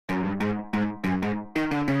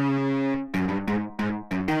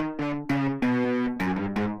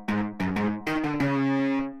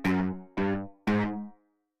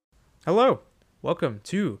Hello, welcome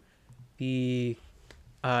to the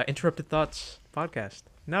Interrupted Thoughts podcast.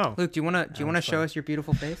 No, Luke, do you wanna show us your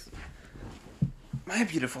beautiful face? My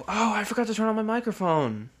beautiful. Oh, I forgot to turn on my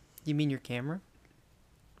microphone. You mean your camera?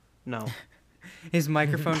 No. His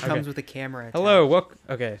microphone Okay. comes with a camera attached. hello,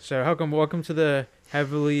 okay, so welcome to the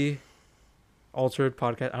heavily altered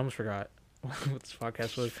podcast. I almost forgot what this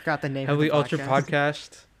podcast was. Forgot the name Heavily of the altered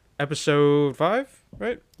podcast, episode 5,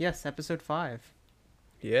 right? Yes, episode 5.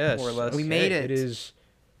 Yes, More or less. We made it. It is.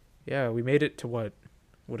 Yeah, we made it to what?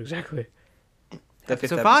 What exactly? The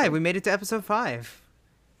fifth Episode 5. We made it to episode 5.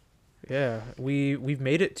 Yeah, we've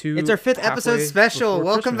made it to. It's our 5th episode halfway special. before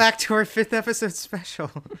Welcome Christmas. back to our 5th episode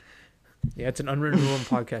special. Yeah, it's an unwritten rule in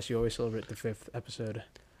podcast. You always celebrate the 5th episode.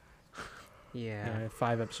 Yeah.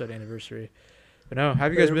 5 episode anniversary. But no,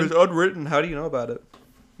 have you guys It been? was unwritten. How do you know about it?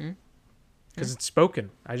 Because it's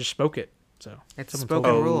spoken. I just spoke it. So It's someone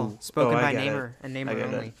spoken told me. rule. Spoken I by get it. Naimur and I Naimur get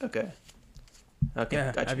only. it. Okay. Okay.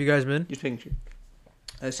 Yeah. Gotcha. Have you guys been? Just making sure.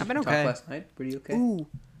 I've been okay. Last night. Pretty okay. Ooh.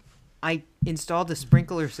 I installed the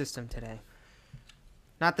sprinkler system today.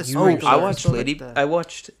 Not the You Oh, sprinkler. I watched but Lady. the- I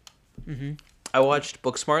watched. Mhm. I watched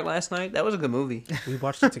Booksmart last night. That was a good movie. We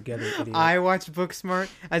watched it together. Idiot. I watched Booksmart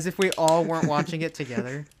as if we all weren't watching it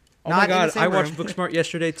together. oh not my in the god! same I watched room. Booksmart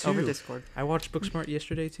yesterday too. Over Discord. I watched Booksmart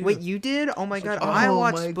yesterday too. Wait, you did? Oh my god, Oh I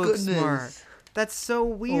watched my Booksmart. goodness. That's so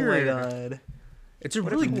weird. Oh my god. it's a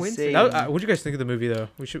what a really. coincidence. What'd you guys think of the movie though?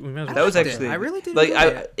 We might as well. That was liked it. actually. I really did Like enjoy I.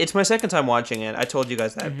 it. It's my second time watching it. I told you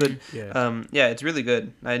guys that, but Yeah. yeah, it's really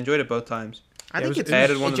good. I enjoyed it both times. I Yeah, think it was- it's, I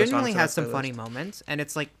added it one of the genuinely songs to my has some playlist. funny moments, and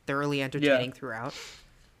it's like thoroughly entertaining throughout.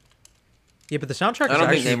 Yeah, but the soundtrack. I is don't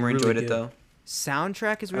think actually Naimur really enjoyed it good. though.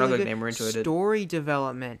 Soundtrack is I don't really think good. Naimur enjoyed it. Story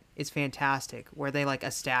development is fantastic, where they like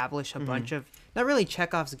establish a bunch of not really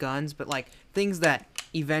Chekhov's guns, but like things that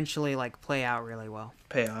eventually like play out really well.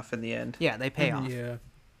 Payoff in the end. Yeah, they pay off. Yeah.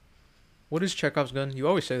 What is Chekhov's gun? You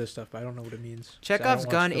always say this stuff, but I don't know what it means. 'Cause I Chekhov's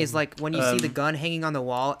don't watch gun is film. like when you see the Um, gun hanging on the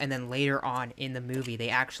wall, and then later on in the movie, they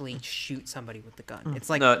actually shoot somebody with the gun. It's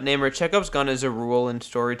like No, Naimur, Chekhov's gun is a rule in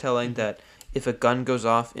storytelling that if a gun goes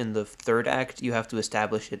off in the third act, you have to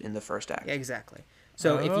establish it in the first act. exactly.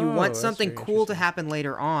 So if you Oh, want that's something very cool to interesting. happen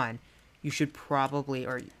later on, you should probably,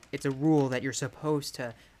 or it's a rule that you're supposed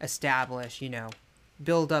to establish.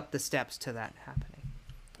 Build up the steps to that happening.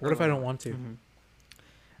 What if I don't want to?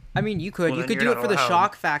 I mean, you could Well, you then could you're do it not for the allowed.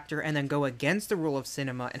 shock factor and then go against the rule of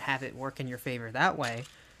cinema and have it work in your favor that way.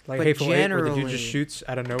 Like But Hateful Eight, where the dude generally- just shoots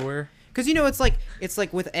out of nowhere. Because it's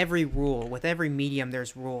like with every rule, with every medium,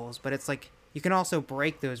 there's rules, but it's like you can also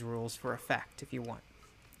break those rules for effect if you want.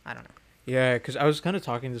 I don't know. Yeah, because I was kind of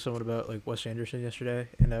talking to someone about like Wes Anderson yesterday,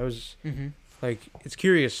 and I was Mm-hmm. like, it's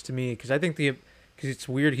curious to me because I think because it's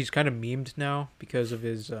weird. He's kind of memed now because of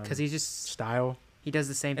his Because he just style, he does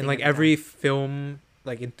the same thing. and like every every time. film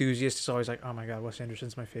like enthusiast is always like, oh my god, Wes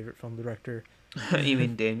Anderson's my favorite film director. You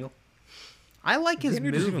mean Daniel? I like his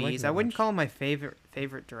Daniel doesn't even like movies. him I that wouldn't much. call him my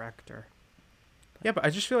favorite director. Yeah, but I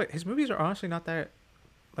just feel like his movies are honestly not that,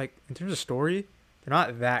 like in terms of story, they're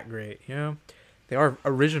not that great. You know, they are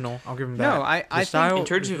original. I'll give him that. No, I the think style in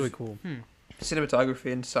terms is of- really cool.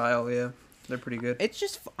 Cinematography and style, yeah, they're pretty good. It's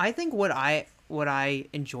just I think what I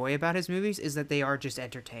enjoy about his movies is that they are just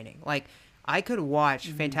entertaining. Like I could watch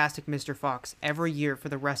Mm-hmm. Fantastic Mr. Fox every year for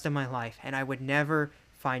the rest of my life and I would never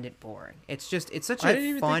find it boring. It's such I didn't a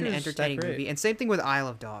even fun, think it was that entertaining great. movie. And same thing with Isle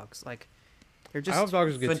of Dogs. Like they're just Isle of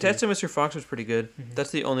Dogs is good too. Fantastic Mr. Fox was pretty good.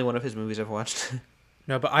 That's the only one of his movies I've watched.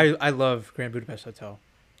 No, but I love Grand Budapest Hotel.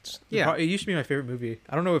 Yeah. It used to be my favorite movie.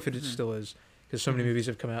 I don't know if it still is because so many movies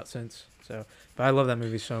have come out since. So, but I love that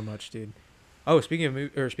movie so much, dude. Oh, speaking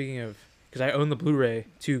of, because I own the Blu-ray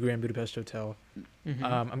to Grand Budapest Hotel.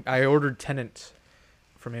 I ordered Tenant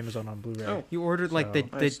from Amazon on Blu-ray. Oh. you ordered like the,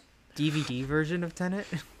 So- Nice. the DVD version of Tenet?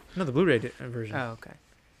 No, the Blu-ray version. Oh, okay.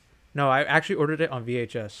 No, I actually ordered it on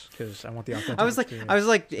VHS because I want the authentic. I was experience.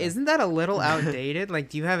 like, isn't that a little outdated? Like,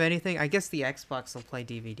 do you have anything? I guess the Xbox will play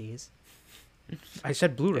DVDs. I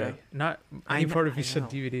said Blu-ray, Yeah. not I any kn- part of I you said know.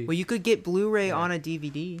 DVD. Well, you could get Blu-ray Yeah. on a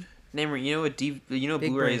DVD. Namer, you know Big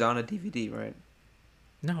Blu-ray is brain. on a DVD, right?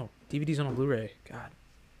 No, DVD's on a Blu-ray. God,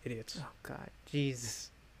 idiots. Oh God,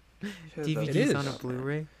 Jesus. Shut It DVDs is. on a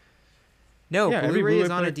Bluray? No, yeah, every Blu-ray Blu-ray is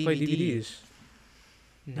on a player play DVD. DVDs.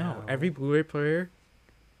 No, every Blu-ray player.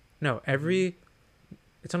 No, every.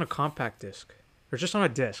 It's on a compact disc, or just on a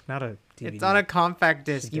disc, not a DVD. It's on a compact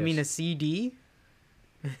It's a disc. You mean a disc. CD?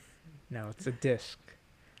 No, it's a disc.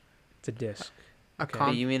 It's a disc. A Okay.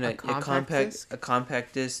 Hey, you mean a compact disc? a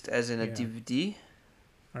compact disc as in a Yeah. DVD?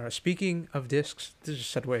 Speaking of discs, this is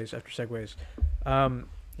segues after segues.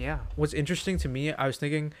 Yeah. What's interesting to me, I was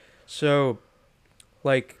thinking, so,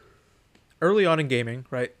 like, early on in gaming,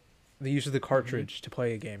 right? the use of the cartridge to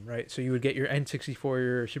play a game, right? So you would get your N64,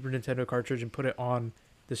 your Super Nintendo cartridge, and put it on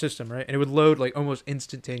the system, right? And it would load like almost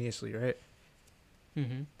instantaneously, right?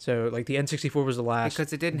 Mm-hmm. So like the N64 was the last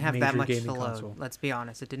Because it didn't have that major much to gaming load. console. Let's be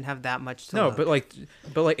honest, it didn't have that much to No, load. but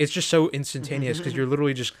like it's just so instantaneous because you're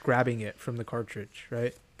literally just grabbing it from the cartridge,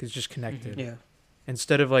 right? Because it's just connected. Yeah.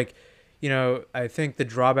 Instead of like, you know, I think the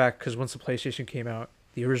drawback, because once the PlayStation came out,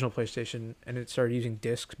 the original PlayStation, and it started using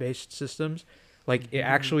disc-based systems, like it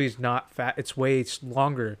actually is not fat. It's way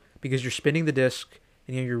longer because you're spinning the disc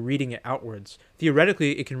and you're reading it outwards.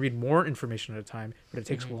 Theoretically, it can read more information at a time, but it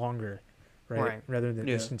takes longer, right? Rather than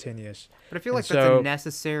instantaneous. But I feel like And that's so- a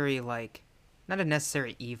necessary, like, not a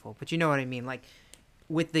necessary evil, but you know what I mean. Like,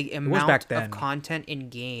 with the back amount then. of content in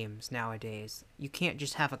games nowadays, you can't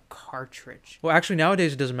just have a cartridge. Well, actually,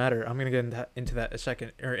 nowadays it doesn't matter. I'm gonna get into that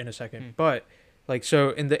in a second. But like, so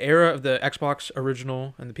in the era of the Xbox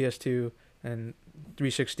original and the PS2 and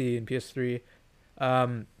 360 and PS3,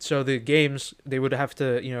 so the games, they would have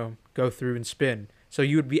to, you know, go through and spin. So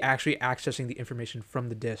you would be actually accessing the information from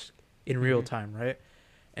the disc in real time, right?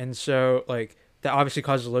 And so like that obviously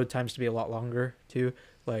causes load times to be a lot longer too.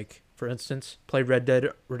 Like, for instance, play Red Dead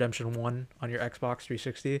Redemption 1 on your Xbox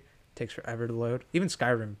 360. It takes forever to load. Even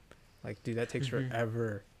Skyrim, like, dude, that takes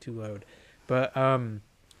forever to load. But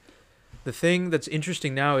the thing that's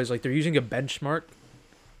interesting now is like they're using a benchmark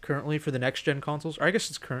currently for the next gen consoles, or I guess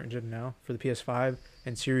it's current gen now for the PS5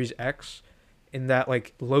 and Series X, in that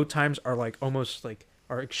like load times are like almost like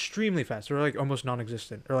are extremely fast. They're like almost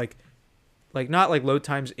non-existent, or like not like load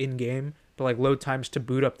times in game, but like load times to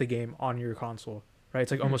boot up the game on your console. Right,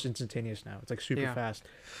 it's like almost instantaneous now. It's like super fast,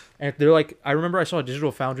 and they're like, I remember I saw a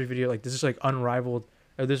Digital Foundry video, like this is like unrivaled,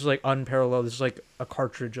 or this is like unparalleled. This is like a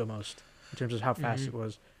cartridge almost in terms of how fast it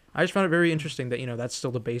was. I just found it very interesting that, you know, that's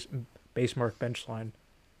still the benchmark baseline.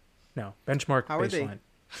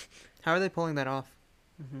 How are they pulling that off?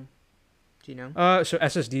 Do you know? So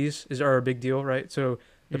SSDs are a big deal, right? So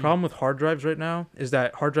the problem with hard drives right now is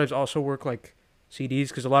that hard drives also work like CDs,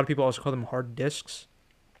 because a lot of people also call them hard disks.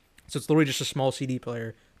 So it's literally just a small CD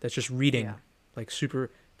player that's just reading like super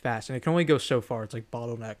fast, and it can only go so far. It's like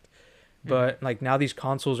bottlenecked. But like now these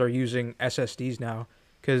consoles are using SSDs now,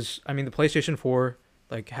 because I mean the PlayStation 4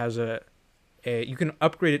 like has a you can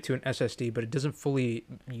upgrade it to an SSD, but it doesn't fully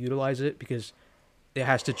utilize it because it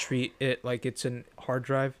has to treat it like it's a hard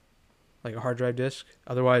drive, like a hard drive disk.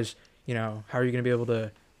 Otherwise, you know, how are you going to be able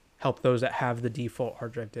to help those that have the default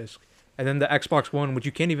hard drive disk? And then the Xbox One, which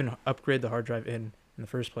you can't even upgrade the hard drive in the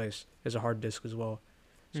first place, is a hard disk as well.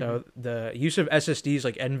 So the use of SSDs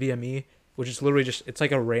like NVMe, which is literally just, it's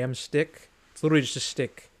like a RAM stick. It's literally just a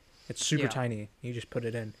stick. It's super tiny. You just put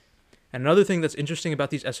it in. And another thing that's interesting about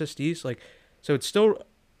these SSDs, like, so it's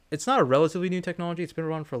not a relatively new technology. It's been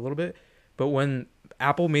around for a little bit. But when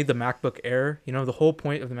Apple made the MacBook Air, you know, the whole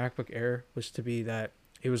point of the MacBook Air was to be that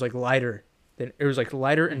it was like lighter and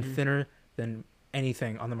thinner than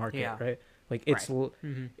anything on the market, right? Like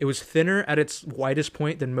it was thinner at its widest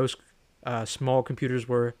point than most small computers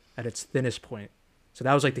were at its thinnest point. So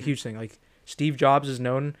that was like the huge thing. Like Steve Jobs is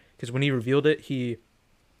known because when he revealed it, he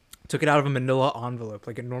took it out of a manila envelope,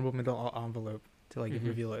 like a normal manila envelope, to like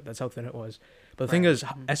reveal it. That's how thin it was. But the thing is,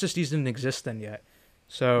 SSDs didn't exist then yet.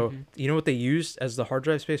 So you know what they used as the hard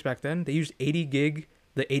drive space back then? They used the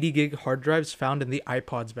 80 gig hard drives found in the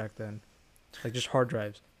iPods back then, like just hard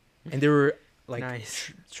drives, and they were like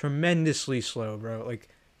tremendously slow, bro. Like,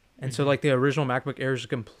 and so like the original MacBook Air is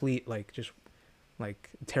complete like just like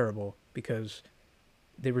terrible because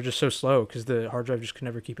they were just so slow because the hard drive just could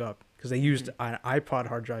never keep up, because they used an iPod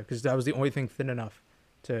hard drive because that was the only thing thin enough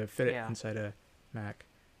to fit it inside a Mac.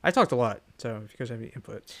 I talked a lot, so if you guys have any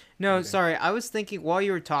inputs. No, sorry. I was thinking while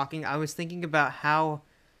you were talking, I was thinking about how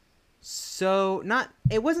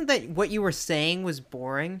it wasn't that what you were saying was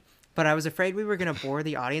boring, but I was afraid we were going to bore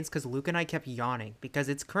the audience because Luke and I kept yawning because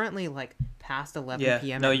it's currently like past 11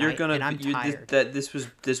 p.m. No, at you're night, gonna. and I'm tired. This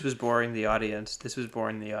was boring the audience. This was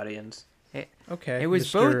boring the audience. Okay. It was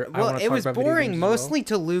Mr. both. Well, it was boring mostly well.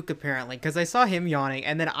 to Luke apparently because I saw him yawning,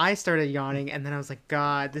 and then I started yawning, and then I was like,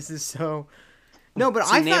 God, this is so. No, but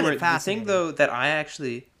I found it fascinating. The thing though that I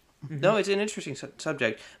actually. No, it's an interesting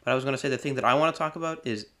subject, but I was going to say the thing that I want to talk about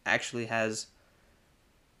is actually has,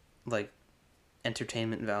 like,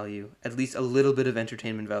 entertainment value. At least a little bit of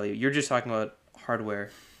entertainment value. You're just talking about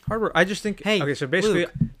hardware. I just think. Hey, okay, so basically,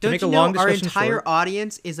 Luke, to make a long discussion our entire short,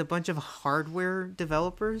 audience is a bunch of hardware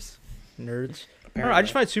developers? Nerds. I don't know, I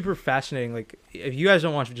just find it super fascinating. Like, if you guys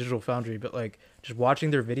don't watch Digital Foundry, but like just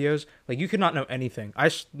watching their videos, like you could not know anything.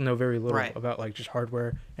 I know very little about like just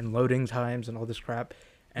hardware and loading times and all this crap.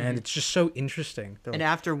 And it's just so interesting. And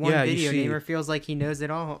after one video, Naimur feels like he knows it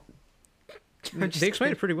all. They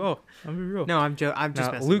explained it pretty well. I'll be real. No, I'm just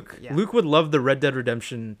messing Luke. with it, yeah. Luke would love the Red Dead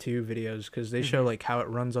Redemption 2 videos because they show like how it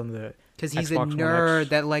runs on the. Because he's Xbox a One nerd X.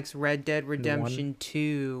 that likes Red Dead Redemption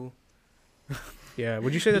 2. Yeah,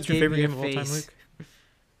 would you say that's He your gave favorite me a game of all time, face. Luke?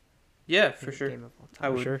 Yeah, for sure. Game of all I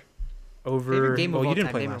time. would. Sure. Over. Favorite game of well, all you didn't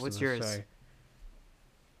time, play Naimur, Last what's of yours? Us. Sorry.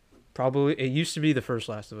 Probably it used to be the first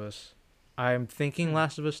Last of Us. I'm thinking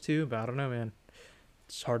Last of Us 2, but I don't know, man.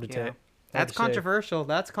 It's hard to Yeah. take. That's controversial.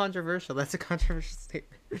 That's a controversial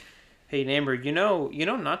statement. Hey, Naimur, you know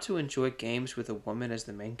not to enjoy games with a woman as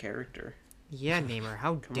the main character. Yeah, Naimur,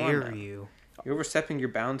 how Come on dare now. you? You're overstepping your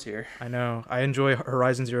bounds here. I know. I enjoy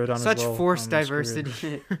Horizon Zero Dawn Such as well. forced I'm screwed.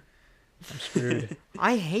 diversity. I'm screwed.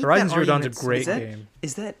 I hate Horizon that Zero Dawn's a argument. great Is that- game.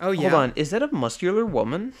 Is that? Oh, yeah. Hold on. Is that a muscular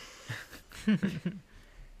woman?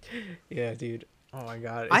 Yeah, dude. Oh my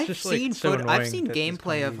god. It's I've just, seen like, so I've annoying seen that this gameplay of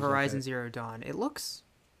community's like Horizon that. Zero Dawn. It looks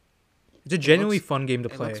It's a genuinely looks- fun game to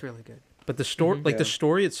it play. looks really good. But the story, Mhm. like the Yeah.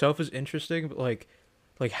 story itself, is interesting. But like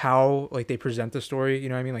how like they present the story, you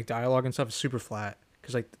know what I mean? Like dialogue and stuff is super flat.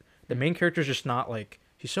 Because like the main character's just not like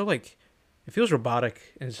she's so like it feels robotic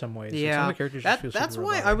in some ways. Like, some Yeah, of the characters just feel that's super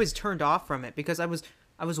why I robotic. was turned off from it because I was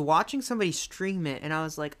watching somebody stream it and I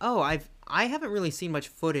was like, oh, I haven't really seen much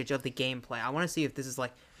footage of the gameplay. I want to see if this is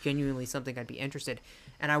like genuinely something I'd be interested.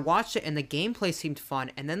 And I watched it and the gameplay seemed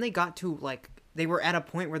fun. And then they got to like they were at a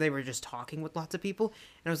point where they were just talking with lots of people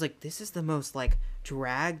and I was like, this is the most like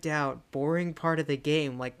dragged out, boring part of the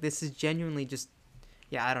game. Like this is genuinely just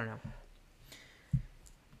yeah, I don't know.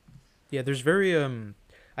 Yeah, there's very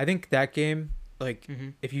I think that game like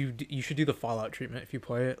Mhm. if you should do the Fallout treatment if you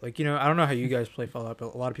play it. Like, you know, I don't know how you guys play Fallout,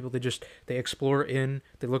 but a lot of people they explore they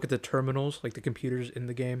look at the terminals, like the computers in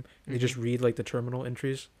the game, and they just read like the terminal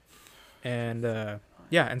entries. And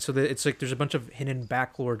yeah, and so it's like there's a bunch of hidden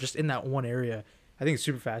back lore just in that one area. I think it's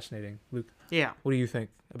super fascinating. Luke, Yeah. what do you think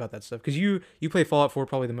about that stuff? Because you play Fallout 4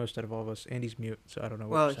 probably the most out of all of us. Andy's mute, so I don't know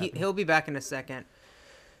what Well, just happened. he'll be back in a second.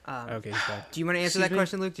 Okay, he's back. Do you want to answer Excuse that me?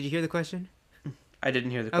 question, Luke? Did you hear the question? I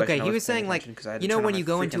didn't hear the question. Okay, I he was paying saying like attention 'cause I had to you know turn on when my you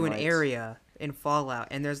go into freaking an lights. area in Fallout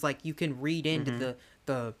and there's like you can read into Mm-hmm.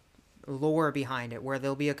 the lore behind it where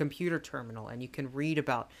there'll be a computer terminal and you can read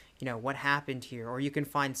about, you know, what happened here or you can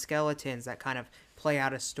find skeletons that kind of play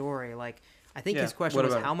out a story. Like I think Yeah, his question what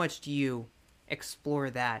was about it? how much do you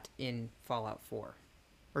explore that in Fallout 4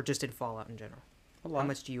 or just in Fallout in general? A How lot.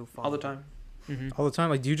 much do you follow? All the time. All the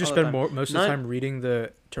time. Like, do you just All the spend time. most of the Not- time reading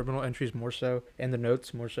the terminal entries more so and the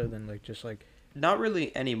notes more so than like just like Not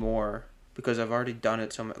really anymore because I've already done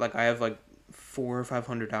it so much. Like I have like 400 or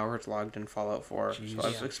 500 hours logged in Fallout 4, Jeez. so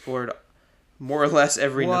I've Yeah. explored more or less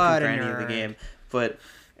every nook What and a cranny of the nerd. game. But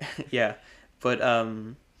yeah, but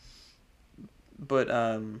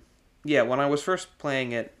yeah. When I was first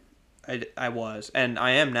playing it, I was, and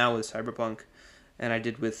I am now with Cyberpunk, and I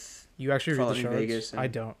did with. you actually read Fallout the New shards. Vegas and- I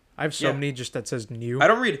don't. I have so Yeah. many just that says new. I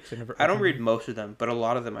don't read. so never I don't open read them. most of them, but a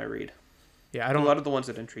lot of them I read. Yeah, I A don't. lot of the ones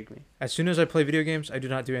that intrigue me. As soon as I play video games, I do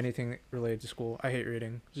not do anything related to school. I hate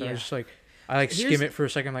reading. So Yeah. I just like I like Here's- skim it for a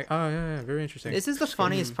second. Like, oh yeah, very interesting. This is the Skim.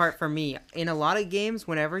 funniest part for me. In a lot of games,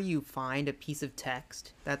 whenever you find a piece of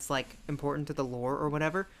text that's like important to the lore or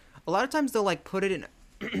whatever, a lot of times they'll like put it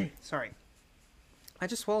in. Sorry, I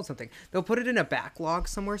just swallowed something. They'll put it in a backlog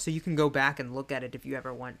somewhere so you can go back and look at it if you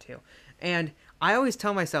ever want to. And I always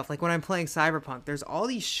tell myself, like when I'm playing Cyberpunk, there's all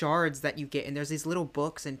these shards that you get, and there's these little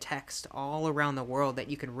books and text all around the world that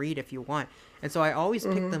you can read if you want. And so I always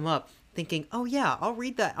pick them up, thinking, "Oh yeah, I'll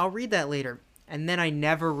read that. I'll read that later." And then I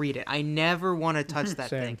never read it. I never want to touch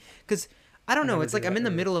that Same. thing because I don't I know. never It's do like I'm that in the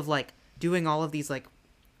either. middle of like doing all of these like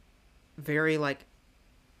very like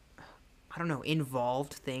I don't know,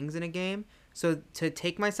 involved things in a game. So to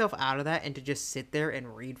take myself out of that and to just sit there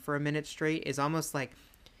and read for a minute straight is almost like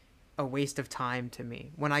a waste of time to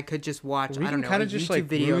me. When I could just watch, I don't Reading know, kinda a just, YouTube like,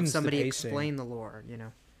 video of ruins the somebody pacing. explain the lore, you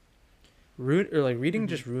know. Reading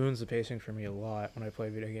just ruins the pacing for me a lot when I play a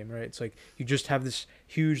video game, right? It's like you just have this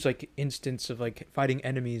huge like instance of like fighting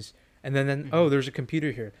enemies and then oh, there's a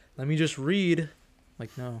computer here. Let me just read.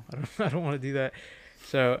 Like, no, I don't want to do that.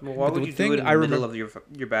 So Well, why but would the you do thing it in I the remember middle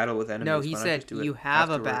of your battle with enemies? No, he Why not said just do it you have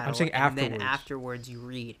afterward? a battle I'm saying and then afterwards. afterwards you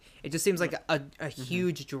read. It just seems like a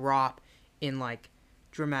huge drop in like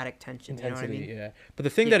dramatic tension. intensity, You know what I mean? yeah. But the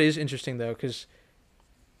thing Yeah. that is interesting though, because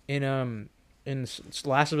in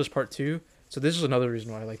Last of Us Part 2, so this is another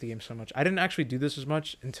reason why I like the game so much. I didn't actually do this as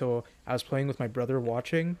much until I was playing with my brother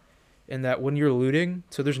watching, and that when you're looting,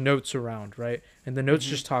 so there's notes around, right? And the notes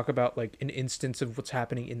just talk about like an instance of what's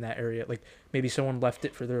happening in that area. Like maybe someone left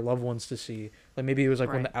it for their loved ones to see. Like maybe it was like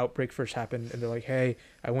when Right. the outbreak first happened, and they're like, "Hey,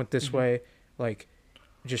 I went this way. Like,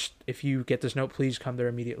 just if you get this note, please come there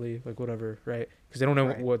immediately." Like whatever, right? Because they don't know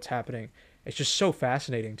Right. what's happening. it's just so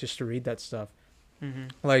fascinating just to read that stuff. Mm-hmm.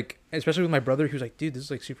 Like, especially with my brother, he was like, dude, this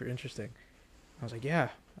is like super interesting. I was like, yeah.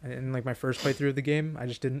 And like my first playthrough of the game, I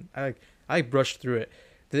just didn't, I brushed through it.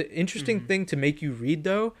 The interesting thing to make you read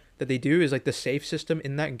though, that they do is like the save system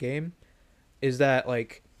in that game is that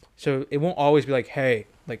like, so it won't always be like, hey,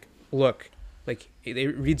 like, look, like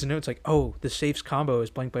it reads a note. It's like, oh, the safe's combo is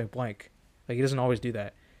blank, blank, blank. Like it doesn't always do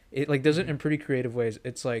that. It like does it in pretty creative ways.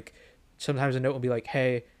 It's like sometimes a note will be like,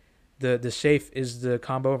 hey, the safe is the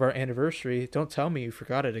combo of our anniversary. Don't tell me you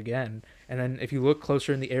forgot it again. And then if you look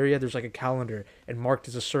closer in the area, there's like a calendar and marked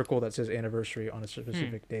as a circle that says anniversary on a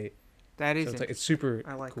specific date. That is So it's like it's super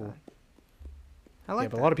I like cool. that. I like Yeah,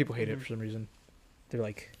 but that. a lot of people hate it for some reason. They're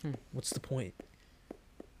like, what's the point?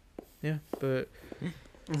 Yeah, but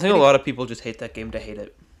I think a lot of people just hate that game to hate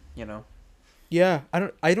it. You know. yeah,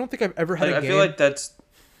 I don't think I've ever had a I game. feel like that's.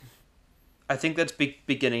 I think that's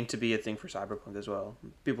beginning to be a thing for Cyberpunk as well.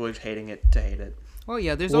 People are just hating it to hate it. Well,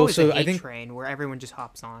 yeah, there's Well, always so a I hate think- train where everyone just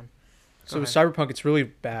hops on. So with Cyberpunk, it's really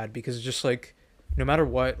bad because it's just like, no matter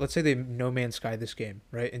what, let's say they No Man's Sky this game,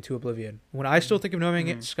 right, into oblivion. When I still think of No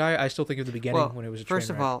Man's Sky, I still think of the beginning when it was a train first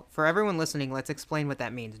of wreck. all, for everyone listening, let's explain what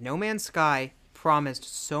that means. No Man's Sky promised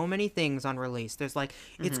so many things on release. There's like,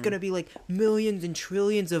 it's going to be like millions and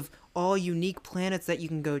trillions of all unique planets that you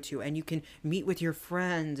can go to, and you can meet with your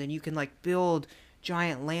friends, and you can like build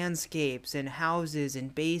giant landscapes and houses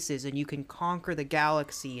and bases, and you can conquer the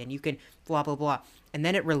galaxy, and you can blah, blah, blah. And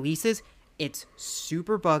then it releases, it's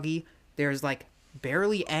super buggy. There's like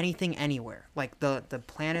barely anything anywhere. Like the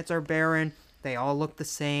planets are barren. They all look the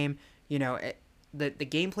same. You know, the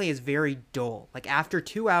gameplay is very dull. Like after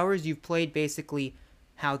 2 hours, you've played basically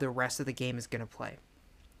how the rest of the game is going to play.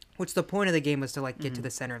 Which the point of the game was to like get to the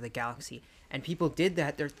center of the galaxy. And people did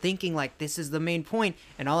that. They're thinking like this is the main point,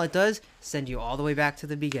 and all it does send you all the way back to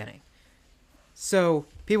the beginning. So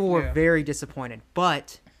people were very disappointed.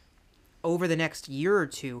 But over the next year or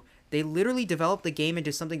two, they literally developed the game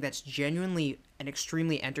into something that's genuinely an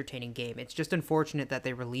extremely entertaining game. It's just unfortunate that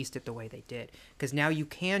they released it the way they did. Because now you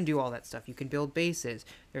can do all that stuff. You can build bases.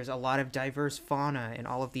 There's a lot of diverse fauna in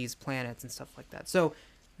all of these planets and stuff like that. So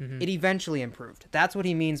it eventually improved. That's what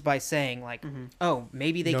he means by saying, like, oh,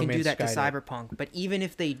 maybe they No can do Man's that to Sky Cyberpunk. But even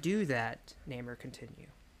if they do that, Naimur, continue.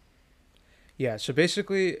 Yeah, so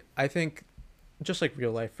basically, I think, just like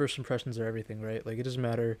real life, first impressions are everything, right? Like, it doesn't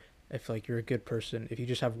matter if, like, you're a good person. If you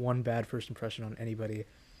just have one bad first impression on anybody,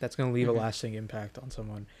 that's going to leave a lasting impact on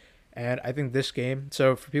someone. And I think this game,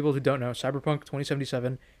 so for people who don't know, Cyberpunk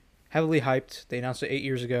 2077, heavily hyped. They announced it 8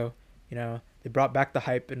 years ago. You know, they brought back the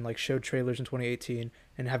hype and, like, showed trailers in 2018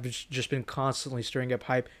 and have just been constantly stirring up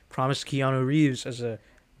hype. Promised Keanu Reeves as a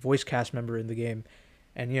voice cast member in the game.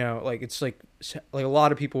 And, you know, like, it's like a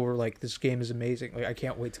lot of people were like, this game is amazing. Like, I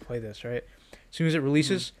can't wait to play this, right? As soon as it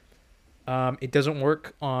releases, it doesn't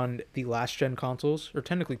work on the last gen consoles, or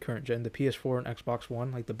technically current gen, the PS4 and Xbox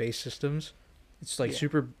One, like the base systems. It's like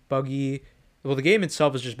super buggy. Well, the game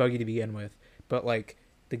itself is just buggy to begin with, but like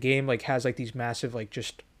the game like has like these massive like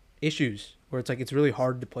just issues where it's like it's really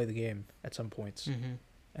hard to play the game at some points.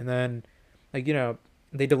 And then like, you know,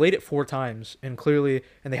 they delayed it 4 times and clearly,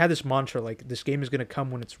 and they had this mantra like this game is going to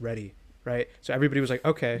come when it's ready. Right, so everybody was like,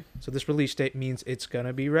 okay, so this release date means it's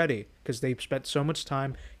gonna be ready because they've spent so much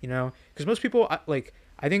time, you know. Because most people, like,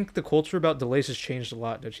 I think the culture about delays has changed a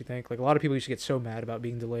lot. Don't you think? Like, a lot of people used to get so mad about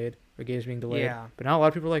being delayed or games being delayed. Yeah. But now a lot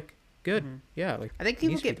of people are like, good, yeah. Like, I think it people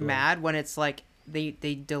needs to be get delayed. mad when it's like they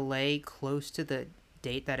delay close to the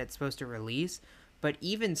date that it's supposed to release, but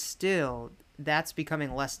even still, that's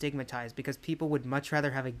becoming less stigmatized because people would much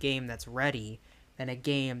rather have a game that's ready than a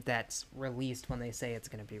game that's released when they say it's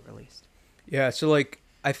going to be released. Yeah, so like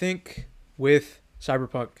I think with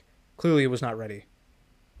Cyberpunk, clearly it was not ready.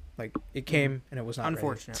 Like it came and it was not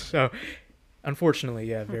Unfortunately. ready. So unfortunately,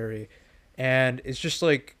 yeah, very. And it's just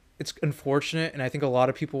like it's unfortunate, and I think a lot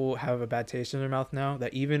of people have a bad taste in their mouth now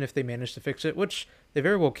that even if they manage to fix it, which they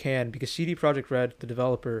very well can, because CD Projekt Red, the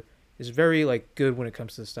developer, is very like good when it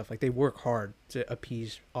comes to this stuff. Like they work hard to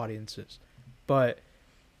appease audiences. But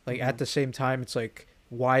like at the same time it's like,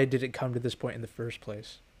 why did it come to this point in the first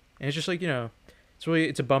place? And it's just like, you know,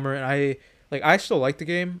 it's a bummer. And I still like the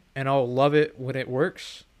game and I'll love it when it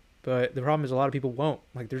works. But the problem is a lot of people won't.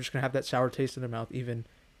 Like they're just going to have that sour taste in their mouth even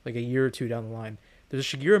like a year or two down the line.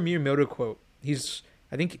 There's a Shigeru Miyamoto quote.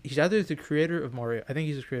 I think he's either the creator of Mario. I think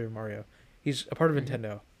he's the creator of Mario. He's a part of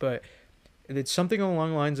Nintendo. But it's something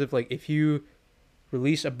along the lines of like, if you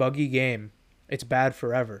release a buggy game, it's bad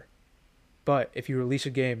forever. But if you release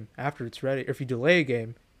a game after it's ready, or if you delay a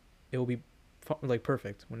game, it will be like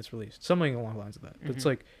perfect when it's released, something along the lines of that. But it's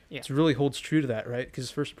like it really holds true to that, right? Because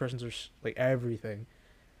first impressions are like everything.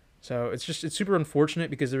 So it's super unfortunate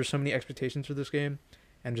because there's so many expectations for this game,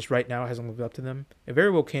 and just right now it hasn't lived up to them. It very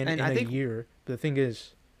well can in a year. But the thing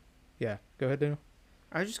is, yeah, go ahead, Daniel.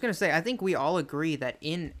 I was just gonna say, I think we all agree that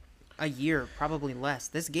in a year, probably less,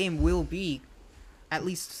 this game will be at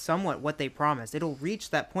least somewhat what they promised. It'll reach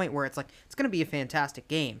that point where it's like, it's going to be a fantastic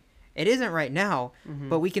game. It isn't right now,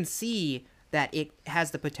 but we can see that it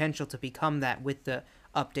has the potential to become that with the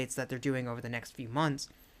updates that they're doing over the next few months.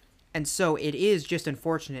 And so it is just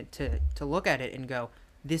unfortunate to look at it and go,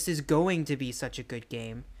 this is going to be such a good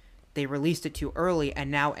game. They released it too early, and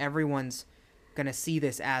now everyone's going to see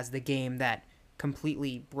this as the game that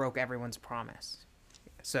completely broke everyone's promise.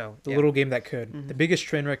 So the little game that could. The biggest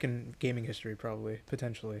train wreck in gaming history, probably,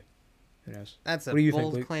 potentially. Who knows? That's a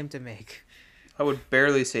bold claim to make. I would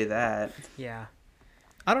barely say that. Yeah.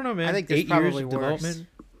 I don't know, man. I think there's 8 probably years of worse. development,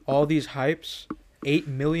 all these hypes, 8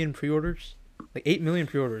 million pre-orders. Like 8 million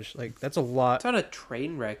pre-orders. Like that's a lot. It's not a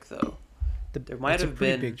train wreck though. There might have been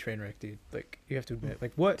a pretty big train wreck, dude. Like you have to admit.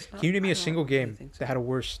 Like what? Can you name me a single game that had a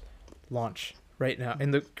worse launch right now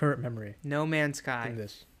in the current memory? No Man's Sky. In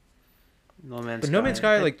this. No Man's But Sky. No Man's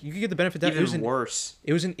Sky, like you could get the benefit that even worse.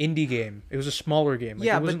 It was an indie game. It was a smaller game. Like,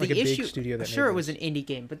 yeah, it wasn't but the like a issue, big studio that sure, made it was this. an indie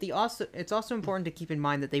game, but it's also important to keep in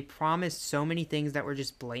mind that they promised so many things that were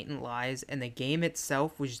just blatant lies, and the game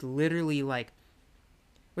itself was literally like,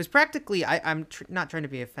 was practically. I'm not trying to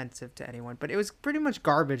be offensive to anyone, but it was pretty much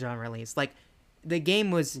garbage on release. Like, the game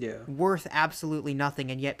was worth absolutely nothing,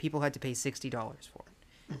 and yet people had to pay $60 for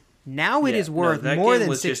it. Now it is worth more than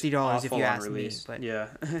 $60 if you ask me. But yeah.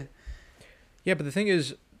 Yeah, but the thing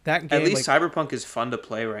is, that game... At least Cyberpunk is fun to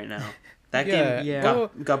play right now. That game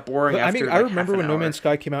got boring after, I mean, I remember when No Man's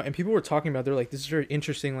Sky came out, and people were talking about, they're like, this is very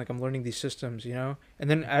interesting, like, I'm learning these systems, you know?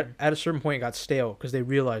 And then at a certain point, it got stale, because they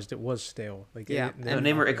realized it was stale. Like,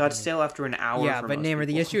 Naimur, it got stale after an hour. Yeah, but Naimur,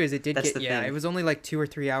 the issue is it did That's get... it was only like 2 or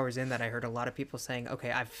 3 hours in that I heard a lot of people saying,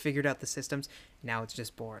 okay, I've figured out the systems, now it's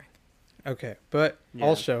just boring. Okay, but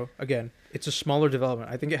also, again, it's a smaller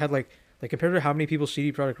development. I think it had, like compared to how many people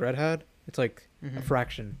CD Projekt Red had, it's like a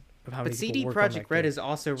fraction of how many people CD worked on that Projekt Red game. is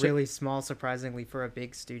also really small, surprisingly, for a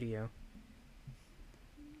big studio.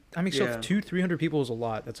 I mean, so 200-300 people is a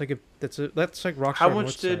lot. That's like Rockstar. How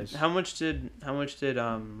much did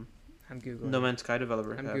I'm googling. No Man's Sky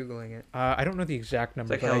developer I'm have? googling it. I don't know the exact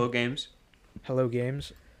number. It's like Hello Games. Hello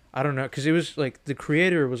Games. I don't know, because it was like the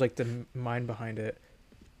creator was like the mind behind it.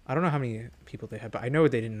 I don't know how many people they had, but I know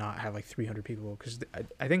they did not have like 300 people, because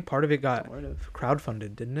I think part of it got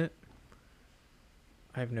crowdfunded, didn't it?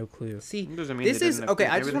 I have no clue. See, Doesn't mean this they is didn't okay.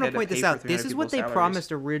 have- I maybe just they want had to point pay this for out. 300 This is what they people's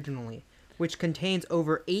promised originally, which contains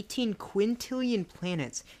over 18 quintillion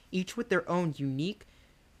planets, each with their own unique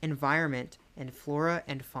environment and flora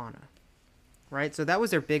and fauna. Right? So that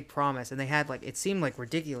was their big promise, and they had like, it seemed like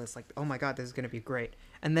ridiculous, like, oh my god, this is going to be great.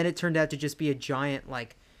 And then it turned out to just be a giant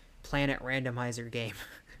like planet randomizer game.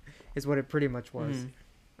 Is what it pretty much was.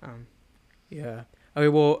 Yeah. Okay,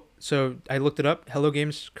 well, so I looked it up. Hello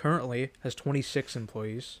Games currently has 26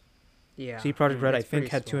 employees. Yeah. CD Projekt Red, I that's think,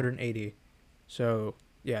 pretty had small. 280. So,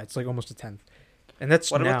 yeah, it's like almost a tenth. And that's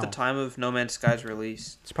What now. about the time of No Man's Sky's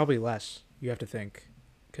release? It's probably less, you have to think.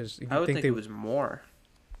 Because I would think it was more.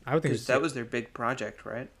 I would think Because that was their big project,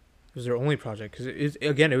 right? It was their only project. Because,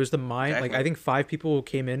 it was the mind. Exactly. Like, I think 5 people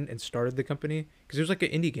came in and started the company. Because it was like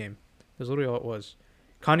an indie game. That's literally all it was.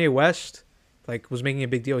 Kanye West, like, was making a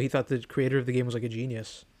big deal. He thought the creator of the game was like a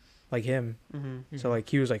genius, like him. Mm-hmm. So like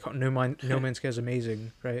he was like, No Man's Sky is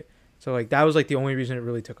amazing, right? So like that was like the only reason it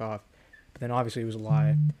really took off. But then obviously it was a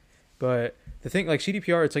lie. But the thing, like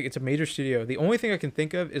CDPR, it's a major studio. The only thing I can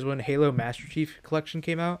think of is when Halo Master Chief Collection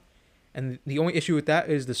came out, and the only issue with that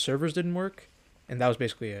is the servers didn't work, and that was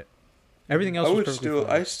basically it. Everything else was perfectly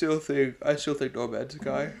fine. I still think No Man's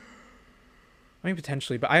Sky. I mean,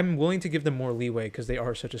 potentially, but I'm willing to give them more leeway because they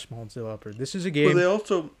are such a small developer. This is a game.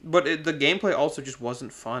 The gameplay also just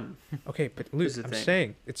wasn't fun. Okay, but Luke, I'm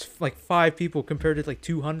saying it's like 5 people compared to like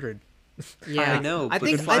 200. Yeah, I know. I but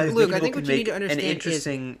think, five Luke, I people think what can you need to make an understand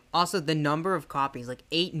interesting. is also the number of copies, like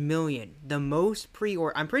 8 million, the most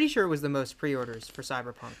pre-order. I'm pretty sure it was the most pre-orders for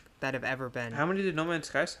Cyberpunk that have ever been. How many did No Man's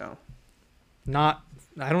Sky sell? I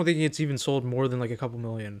don't think it's even sold more than like a couple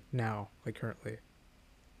million now, like currently.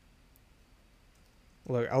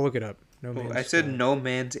 Look, I'll look it up. I said No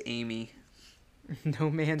Man's Amy. No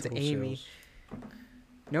Man's Total Amy. sales.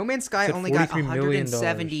 No Man's Sky It's at only got $43 million.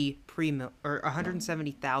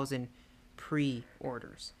 170,000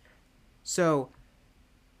 pre-orders. So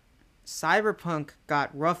Cyberpunk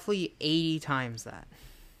got roughly 80 times that.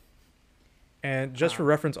 And just for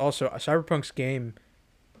reference, also Cyberpunk's game,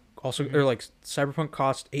 or like Cyberpunk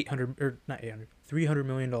cost $300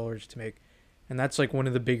 million to make, and that's like one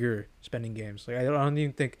of the bigger spending games. Like I don't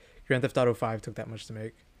even think Grand Theft Auto 5 took that much to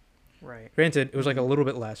make. Right. Granted, it was like a little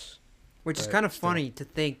bit less. Which is but kind of still. funny to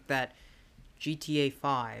think that GTA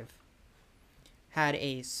 5 had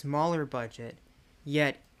a smaller budget,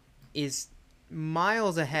 yet is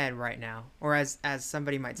miles ahead right now, or as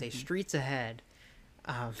somebody might say, streets ahead.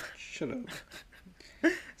 Shut up.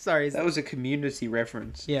 Sorry, That was a community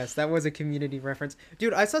reference. yes, that was a community reference,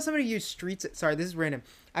 dude. I saw somebody use streets. Sorry, this is random.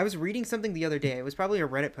 I was reading something the other day. It was probably a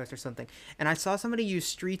Reddit post or something, and I saw somebody use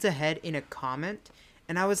streets ahead in a comment,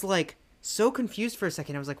 and I was like so confused for a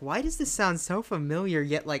second. I was like, why does this sound so familiar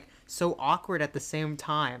yet like so awkward at the same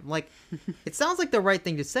time? Like, it sounds like the right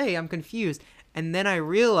thing to say. I'm confused, and then I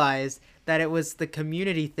realized that it was the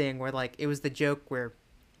community thing where like it was the joke where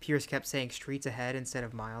Pierce kept saying streets ahead instead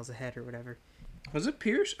of miles ahead or whatever. Was it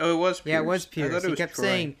Pierce? Oh, it was Pierce. Yeah, it was I Pierce. thought it He was kept Troy.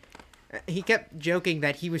 saying, he kept joking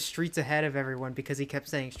that he was streets ahead of everyone because he kept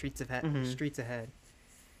saying streets ahead, Mhm. streets ahead.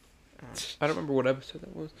 I don't remember what episode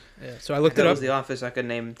that was. Yeah. So I looked That it was up. The Office. I could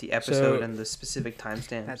name the episode So- and the specific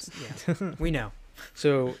timestamps. That's yeah, we know.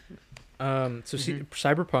 So, Mhm.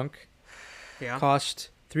 Cyberpunk Yeah. cost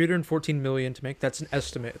 314 million to make. That's an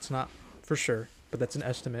estimate. It's not for sure, but that's an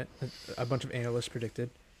estimate. A bunch of analysts predicted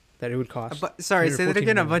that it would cost. But sorry, say that 314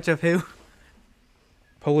 again. A million. bunch of who?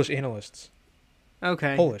 Polish analysts.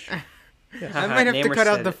 Okay. Polish. I might have to Naimur cut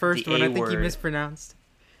out said the first the one. A I think you word. mispronounced.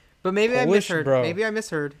 But maybe I Polish, misheard. bro. Maybe I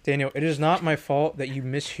misheard. Daniel, it is not my fault that you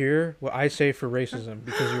mishear what I say for racism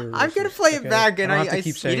because you're. I'm gonna racist, play it okay? back, and I don't have I- to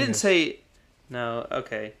keep I- saying You didn't this. say. No,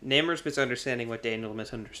 okay. Naimur's misunderstanding what Daniel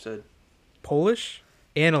misunderstood. Polish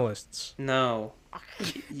analysts. No.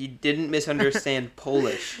 You didn't misunderstand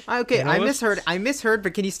Polish. Okay, Analysts? I misheard.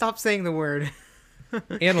 But can you stop saying the word?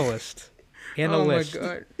 Analyst. Analyst. Oh my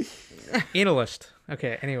god, Analyst.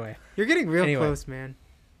 Okay. Anyway, you're getting real Anyway. close, man.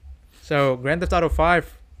 so Grand Theft Auto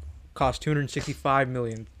 5 cost 265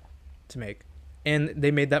 million to make, and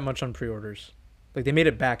they made that much on pre-orders. Like they made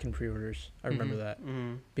it back in pre-orders. I remember Mhm. that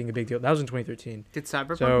Mm. being a big deal. That was in 2013. Did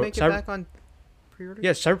Cyberpunk So, make it Cyber- back on pre-order?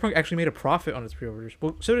 Yes, Cyberpunk actually made a profit on its pre-orders.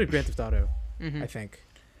 Well, so did Grand Theft Auto, Mm-hmm. I think.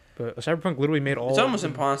 But Cyberpunk literally made all. It's almost the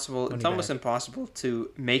impossible. money It's almost back. impossible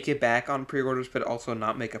to make it back on pre-orders, but also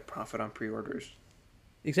not make a profit on pre-orders.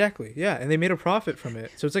 Exactly. Yeah, and they made a profit from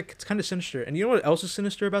it. So it's like it's kind of sinister. And you know what else is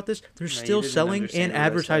sinister about this? They're No, you still didn't selling understand and what I said.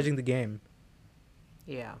 advertising the game.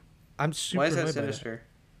 Yeah. I'm super Why is that annoyed by sinister?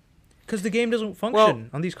 Because the game doesn't function Well-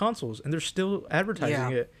 on these consoles, and they're still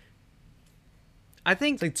advertising Yeah. it. I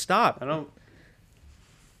think It's like stop. I don't.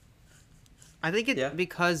 it's Yeah.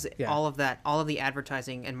 because Yeah. all of the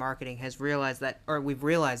advertising and marketing has realized that, or we've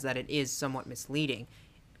realized that it is somewhat misleading,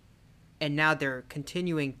 and now they're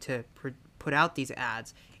continuing to put out these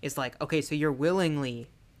ads. It's like, okay, so you're willingly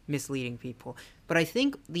misleading people, but I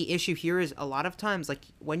think the issue here is a lot of times, like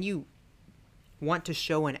when you want to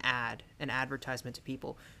show an advertisement to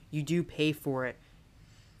people, you do pay for it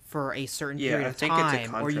for a certain Yeah, period I of think it's a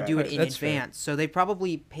time, or you do it contract. in That's fair. advance. So they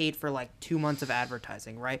probably paid for like 2 months of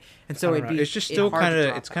advertising, right? And so I don't it'd know. be It's just still hard to kind of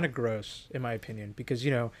drop it's kind of gross in my opinion because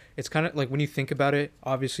it's kind of like when you think about it.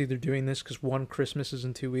 Obviously, they're doing this because one, Christmas is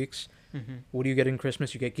in 2 weeks. out. Mhm. What do you get in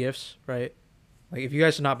Christmas? You get gifts, right? Like if you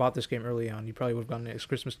guys had not bought this game early on, you probably would have gotten it as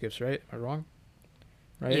Christmas gifts, right? Am I wrong?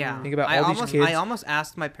 Right? Yeah. Think about I all almost, these kids. I almost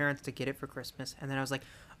asked my parents to get it for Christmas, and then I was like,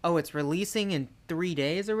 "Oh, it's releasing in 3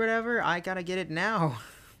 days or whatever. I gotta get it now."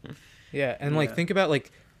 Yeah, and like Yeah. think about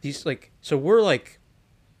like these so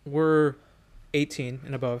we're 18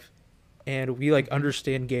 and above, and we like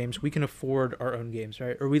understand games. We can afford our own games,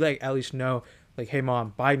 right? Or we like at least know like, hey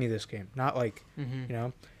mom, buy me this game. Not like Mm-hmm.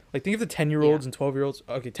 like think of the 10-year-olds and 12-year-olds.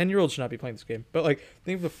 Okay, 10-year-olds should not be playing this game, but like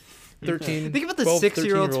think of the 13. Think about the 12,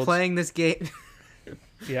 6-year-olds 13-year-olds. playing this game.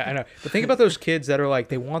 Yeah, I know. But think about those kids that are like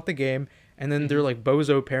they want the game, and then Mm-hmm. they're like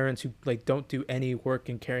bozo parents who like don't do any work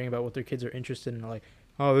in caring about what their kids are interested in. Like,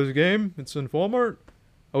 oh, there's a game. It's in Walmart.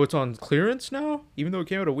 Oh, it's on clearance now, even though it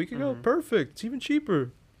came out a week ago. Mhm. Perfect. It's even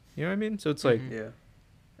cheaper. You know what I mean? So it's like Mhm. Yeah.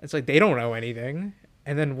 it's like they don't know anything.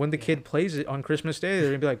 And then when the kid plays it on Christmas Day, they're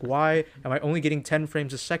gonna be like, "Why am I only getting 10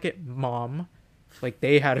 frames a second, Mom?" Like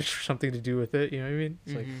they had something to do with it. You know what I mean?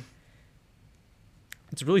 It's like Mhm.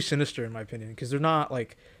 it's really sinister in my opinion because they're not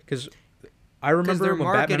like because I Because remember they're when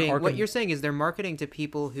marketing. Batman Arkham. What you're saying is they're marketing to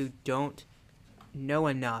people who don't know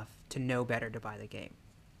enough to know better to buy the game.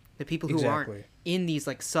 The people who aren't Exactly. in these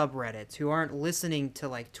like subreddits, who aren't listening to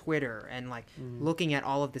like Twitter and like Mm-hmm. looking at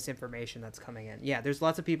all of this information that's coming in. Yeah, there's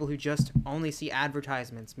lots of people who just only see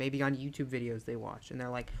advertisements, maybe on YouTube videos they watch, and they're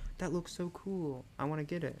like, "That looks so cool. I want to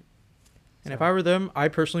get it." And So- if I were them, I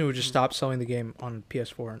personally would just Mhm. stop selling the game on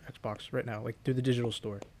PS4 and Xbox right now, like through the digital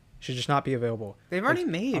store. It should just not be available. They've already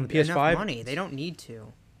Like, made on enough PS5 money. They don't need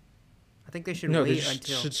to. I think they should No, they wait just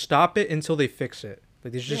until. should stop it until they fix it.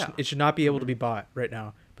 Like, Yeah. it should not be able to be bought right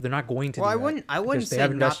now. But they're not going to. Well, do I that wouldn't because they say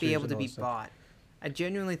have not be investors able and to all be that stuff. bought. I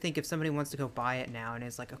genuinely think if somebody wants to go buy it now and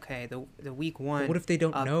it's like, okay, the week one. But what if they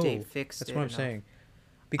don't know? update fixed That's it what I'm enough. saying.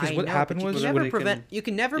 Because I what know, happened but was you can never they prevent. can- You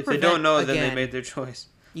can never If they prevent. don't know, again, then they made their choice.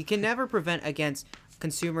 You can never prevent against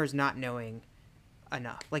consumers not knowing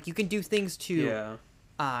enough. Like you can do things to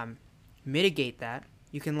mitigate that.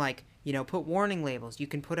 You can put warning labels. You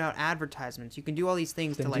can put out advertisements. You can do all these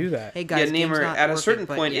things Then to do that. hey guys, Yeah, game's Naimur, not at a working, certain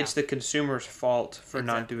but point, yeah. it's the consumer's fault for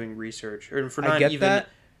not Exactly. doing research or for I not get even that,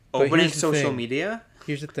 but opening here's the social thing. media.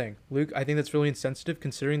 Here's the thing, Luke. I think that's really insensitive,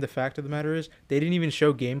 considering the fact of the matter is they didn't even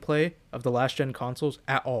show gameplay of the last gen consoles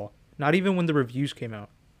at all. Not even when the reviews came out,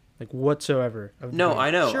 like whatsoever. Of the No, game. I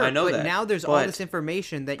know, Sure, I know but that. now there's all this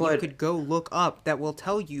information that you but- could go look up that will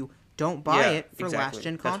tell you don't buy Yeah, it for exactly. last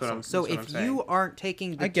gen That's what I'm- consoles. So that's what if I'm you saying. aren't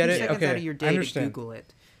taking the I get 2 it. seconds Okay, out of your I day to understand. Google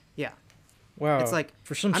it, yeah, Wow. it's like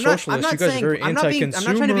for some I'm not socialists, you guys saying are very I'm not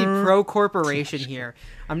anti-consumer. trying to be pro corporation here.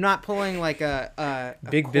 I'm not pulling like a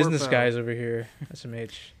Big business corpo. guys over here.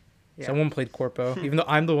 SMH. Yeah. Someone played Corpo, even though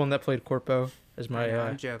I'm the one that played Corpo as my I know,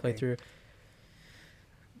 I'm joking. playthrough.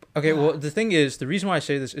 Okay, well, the thing is, the reason why I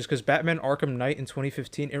say this is because Batman Arkham Knight in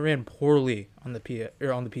 2015, it ran poorly on the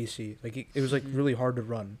on the PC. Like it was like really hard to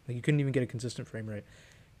run. Like you couldn't even get a consistent frame rate.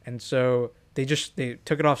 And so they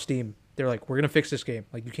took it off Steam. They're like, we're gonna fix this game.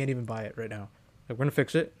 Like you can't even buy it right now. Like we're gonna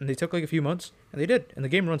fix it. And they took like a few months, and they did. And the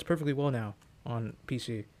game runs perfectly well now on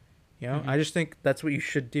PC. You know, I just think that's what you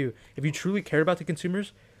should do. If you truly care about the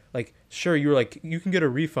consumers, like sure, you're like you can get a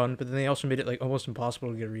refund, but then they also made it like almost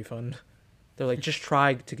impossible to get a refund. They're like, just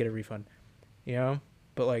try to get a refund, you know?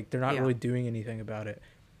 But, like, they're not really doing anything about it.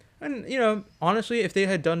 And, you know, honestly, if they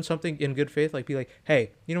had done something in good faith, like, be like,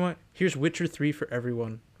 hey, you know what? Here's Witcher 3 for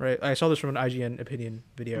everyone, right? I saw this from an IGN opinion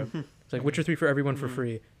video. It's like, Witcher 3 for everyone for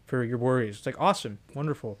free for your worries. It's like, awesome,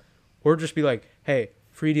 wonderful. Or just be like, hey,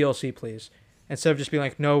 free DLC, please. Instead of just being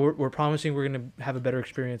like, no, we're promising we're going to have a better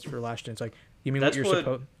experience for last gen. It's like, you mean what you're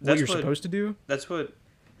supposed to do? That's what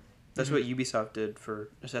Ubisoft did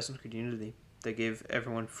for Assassin's Creed Unity. They gave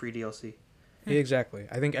everyone free DLC. Yeah, exactly.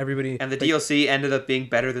 I think everybody... And the DLC ended up being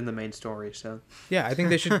better than the main story, so... Yeah, I think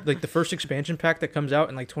they should... like, the first expansion pack that comes out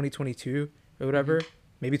in, like, 2022 or whatever,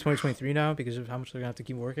 maybe 2023 now, because of how much they're going to have to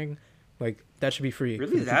keep working, like, that should be free.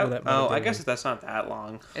 Really? That I guess that's not that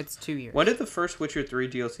long. It's 2 years. When did the first Witcher 3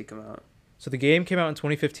 DLC come out? So the game came out in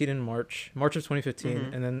 2015 in March of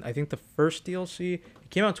 2015, and then I think the first DLC it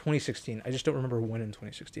came out in 2016. I just don't remember when in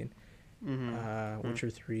 2016.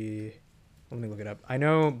 Witcher 3... Let me look it up. I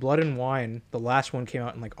know Blood and Wine, the last one came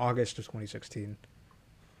out in like August of 2016.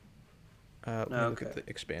 Let me look at the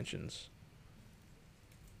expansions.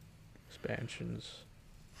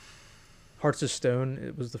 Hearts of Stone,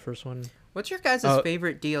 it was the first one. What's your guys'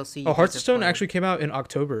 favorite DLC? Hearts of Stone actually came out in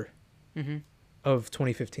October of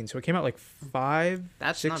 2015. So it came out like 7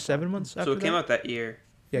 months after So it came out that year.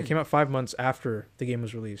 Yeah, it came out 5 months after the game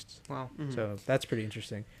was released. Wow. So that's pretty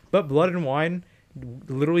interesting. But Blood and Wine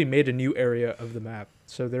literally made a new area of the map,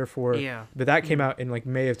 so therefore but that came out in like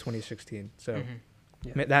May of 2016, so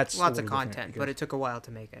that's lots of content, but it took a while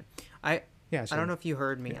to make it. I don't know if you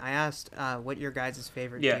heard me. I asked what your guys'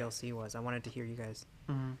 favorite DLC was. I wanted to hear you guys.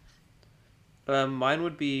 Mine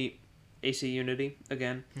would be AC Unity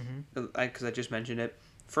again, because I just mentioned it.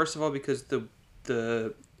 First of all, because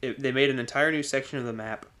they made an entire new section of the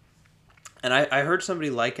map, and I heard somebody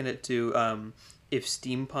liken it to if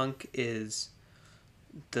steampunk is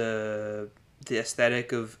the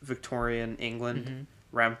aesthetic of Victorian England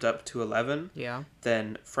ramped up to 11,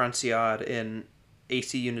 then Franciade in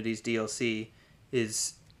AC Unity's DLC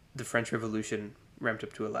is the French Revolution ramped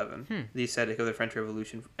up to 11. The aesthetic of the French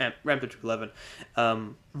Revolution ramped up to 11.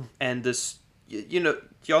 And this,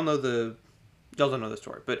 y'all don't know the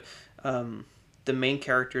story, but the main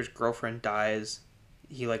character's girlfriend dies.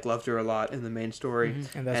 He loved her a lot in the main story,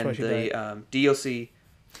 and that's why she died. DLC.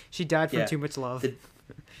 She died from too much love.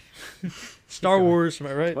 Star Wars, am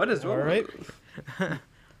I right? What is all right?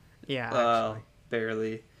 Yeah,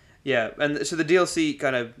 barely. Yeah, and so the DLC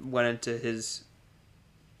kind of went into his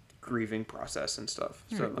grieving process and stuff.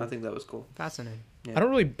 So cool. I think that was cool. Fascinating. Yeah. I don't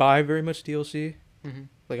really buy very much DLC.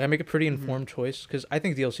 Like I make a pretty informed choice because I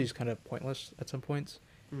think DLC is kind of pointless at some points.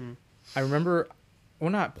 I remember, well,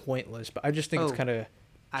 not pointless, but I just think it's kind of.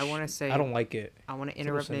 I want to say I don't like it. I want to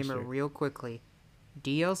interrupt Naimur real quickly.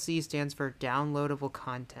 DLC stands for downloadable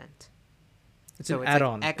content. It's so an it's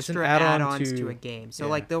add-on. Extra add-ons to a game.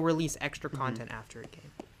 So they'll release extra content after a game.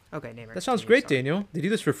 Okay, Naimur. That sounds great, Daniel. They do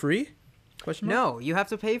this for free? Question mark? No, you have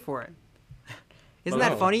to pay for it. Isn't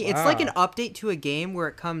that funny? Wow. It's like an update to a game where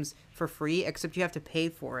it comes for free, except you have to pay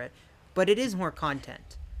for it. but it is more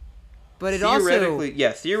content. But it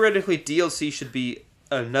theoretically, DLC should be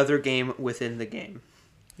another game within the game.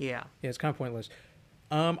 Yeah, it's kind of pointless.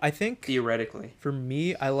 I think Theoretically, for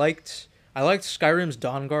me, I liked Skyrim's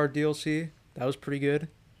Dawnguard DLC. That was pretty good,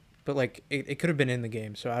 but like it could have been in the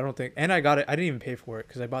game, so I don't think. And I got it. I didn't even pay for it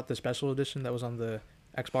because I bought the special edition that was on the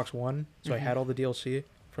Xbox One, so I had all the DLC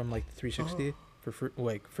from like the 360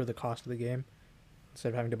 for the cost of the game instead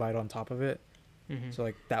of having to buy it on top of it. So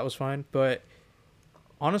like that was fine, but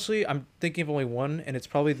honestly, I'm thinking of only one, and it's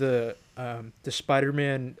probably the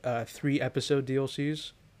Spider-Man 3-episode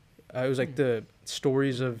DLCs. It was like the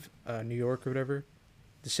Stories of New York or whatever,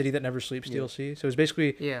 the City That Never Sleeps DLC. So it was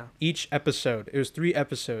basically each episode. It was 3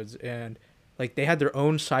 episodes, and like they had their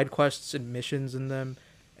own side quests and missions in them.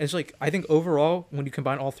 And it's like I think overall, when you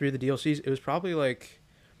combine all 3 of the DLCs, it was probably like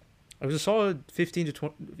it was a solid 10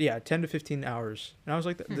 to 15 hours. And I was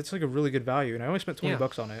like, that's like a really good value. And I only spent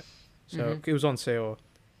 $20 on it. So it was on sale.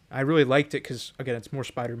 I really liked it because, again, it's more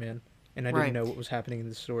Spider-Man. And I didn't know what was happening in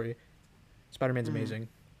the story. Spider-Man's amazing.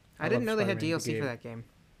 I didn't know they had DLC for that game.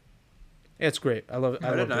 Yeah, it's great. I love it. I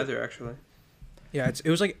didn't either, actually. Yeah, it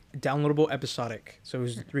was like downloadable episodic. So it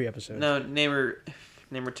was 3 episodes. No, Naimur,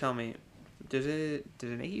 tell me, did it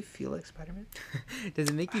make you feel like Spider-Man? Does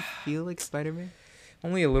it make you feel like Spider-Man?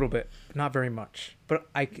 Only a little bit, not very much. But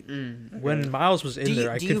when Miles was in there,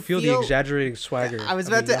 I could feel the exaggerated swagger. I was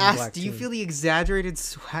about to ask, do you feel the exaggerated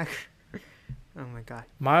swagger? Oh my god.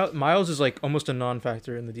 Miles is like almost a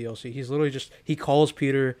non-factor in the DLC. He's literally he calls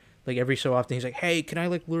Peter like every so often. He's like, "Hey, can I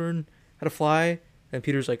like learn how to fly?" And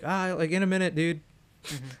Peter's like, like in a minute, dude."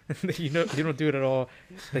 You don't do it at all.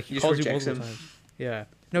 Like he calls you multiple times. Yeah.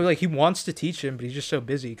 No, like he wants to teach him, but he's just so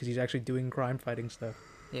busy because he's actually doing crime fighting stuff.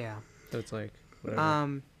 Yeah. So it's like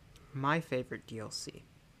whatever. My favorite DLC.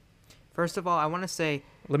 First of all, I want to say.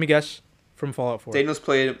 Let me guess. From Fallout 4. Daniel's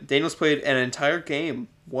played an entire game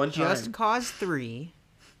one time. Just Cause 3.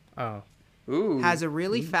 Oh. Ooh. Has a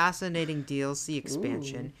really fascinating DLC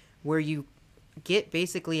expansion where you get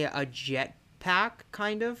basically a jetpack,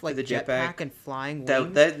 kind of like the jetpack and flying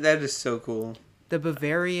wings. That is so cool. The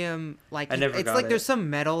Bavarium, like it's like there's some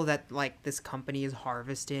metal that like this company is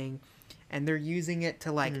harvesting, and they're using it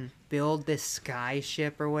to like build this sky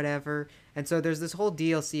ship or whatever. And so there's this whole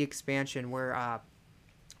DLC expansion where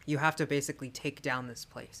you have to basically take down this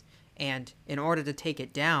place, and in order to take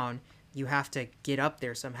it down, you have to get up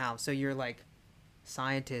there somehow. So your like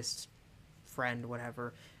scientist friend,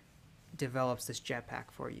 whatever, develops this jetpack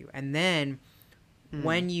for you, and then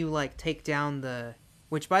when you like take down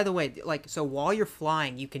which by the way, like, so while you're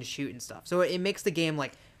flying, you can shoot and stuff. So it makes the game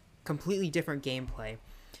like completely different gameplay,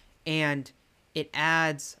 and it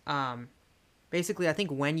adds basically, I think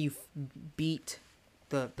when you beat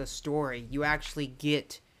the story, you actually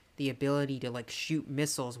get the ability to like shoot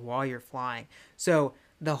missiles while you're flying. So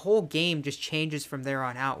the whole game just changes from there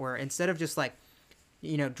on out, where instead of just like,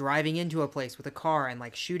 you know, driving into a place with a car and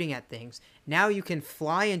like shooting at things, now you can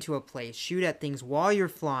fly into a place, shoot at things while you're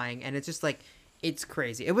flying, and it's just like, it's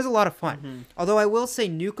crazy. It was a lot of fun. Although I will say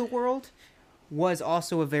Nuka World was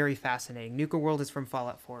also a very fascinating. Nuka World is from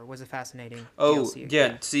Fallout 4. It was a fascinating DLC.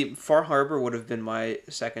 Yeah. See, Far Harbor would have been my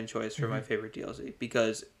second choice for my favorite DLC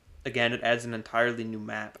because, again, it adds an entirely new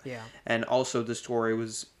map. Yeah. And also the story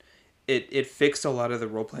was... It fixed a lot of the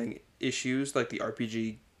role-playing issues, like the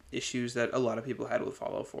RPG issues that a lot of people had with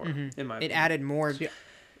Fallout 4, in my opinion. It added more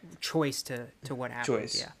choice to what happened.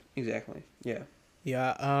 Choice. Yeah. Exactly. Yeah.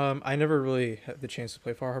 Yeah, I never really had the chance to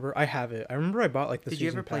play Far Harbor. I have it. I remember I bought like the Did you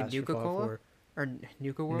season ever play pass Nuka for Fallout Cola? 4. Or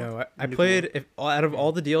Nuka World? No, I played, out of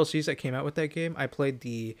all the DLCs that came out with that game, I played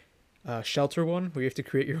the shelter one, where you have to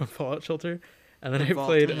create your own Fallout shelter. And then I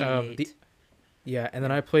played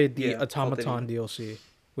I played the Automaton DLC,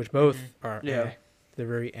 which both are they're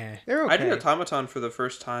very They're okay. I did Automaton for the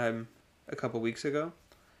first time a couple weeks ago.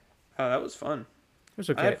 That was fun. It was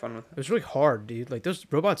okay. I had fun with it. It was really hard, dude. Like, those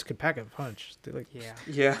robots could pack a punch. They like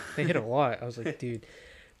they hit a lot. I was like, dude.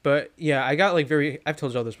 But yeah, I got like I've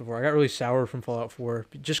told you all this before. I got really sour from Fallout 4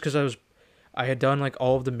 just because I had done like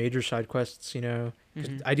all of the major side quests, you know. 'Cause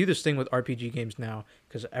I do this thing with RPG games now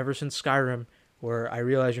because ever since Skyrim, where I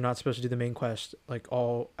realized you're not supposed to do the main quest like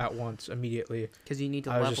all at once immediately. Because you need to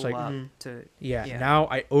level up to... Yeah, now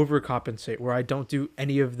I overcompensate where I don't do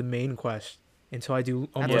any of the main quest until I do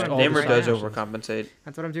almost all the Naimur side does missions. overcompensate.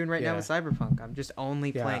 That's what I'm doing right now with Cyberpunk. I'm just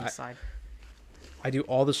only playing side. I do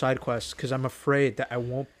all the side quests because I'm afraid that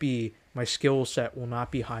my skill set will not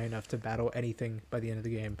be high enough to battle anything by the end of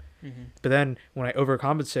the game. But then when I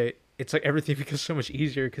overcompensate, it's like everything becomes so much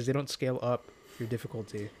easier because they don't scale up your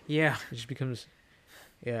difficulty. Yeah. It just becomes...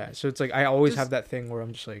 Yeah, so it's like I always have that thing where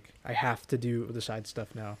I'm just like, I have to do the side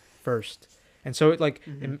stuff now. first. And so it like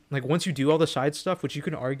Mm-hmm. like once you do all the side stuff, which you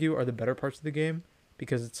can argue are the better parts of the game,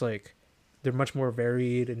 because it's like they're much more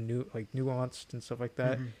varied and nuanced and stuff like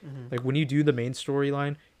that. Mm-hmm. Like when you do the main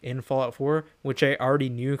storyline in Fallout 4, which I already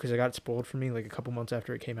knew because I got spoiled for me like a couple months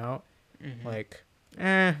after it came out. Like,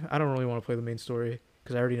 I don't really want to play the main story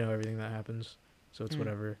because I already know everything that happens. So it's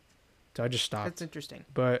whatever. So I just stopped. That's interesting.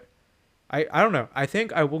 But I don't know. I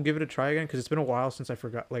think I will give it a try again because it's been a while since I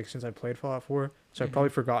played Fallout 4. So I've probably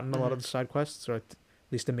forgotten a lot of the side quests, or at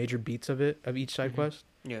least the major beats of each side quest.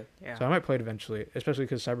 Yeah. Yeah. So I might play it eventually, especially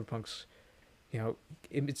because Cyberpunk's,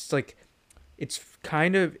 it's like, it's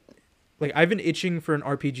kind of like I've been itching for an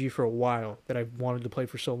RPG for a while that I've wanted to play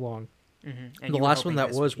for so long. And The you were last one hoping that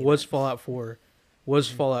this would be was that. Fallout 4,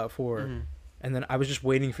 Fallout 4, Mm-hmm. and then I was just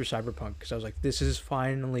waiting for Cyberpunk because I was like, this is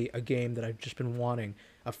finally a game that I've just been wanting,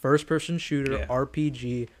 a first-person shooter Yeah.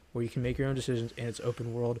 RPG where you can make your own decisions and it's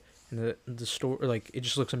open world and the story, like, it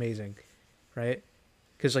just looks amazing, right?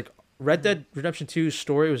 Because like Red Dead Redemption 2's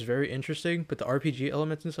story was very interesting, but the RPG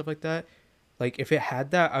elements and stuff like that, like if it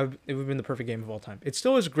had that, it would have been the perfect game of all time. It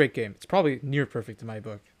still is a great game. It's probably near perfect in my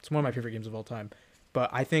book. It's one of my favorite games of all time. But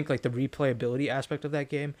I think like the replayability aspect of that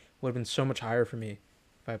game would have been so much higher for me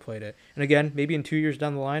if I played it. And again, maybe in 2 years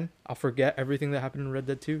down the line, I'll forget everything that happened in Red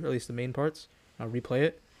Dead 2, or at least the main parts. I'll replay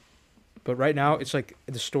it. But right now, it's like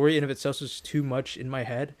the story in of itself is too much in my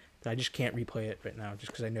head that I just can't replay it right now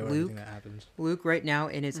just because I know everything that happens. Luke right now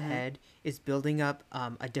in his head is building up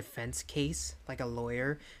a defense case, like a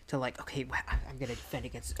lawyer, to like, okay, I'm gonna defend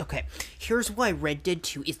against. Okay, here's why Red Dead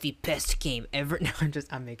 2 is the best game ever. No,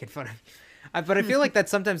 I'm making fun of you. But I feel like that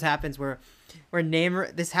sometimes happens where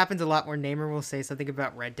Naimur, this happens a lot where Naimur will say something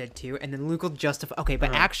about Red Dead 2 and then Luke will justify, okay,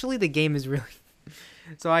 but actually the game is really...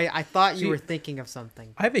 So I thought you were thinking of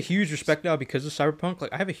something. I have a huge respect now because of Cyberpunk.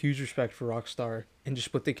 Like I have a huge respect for Rockstar and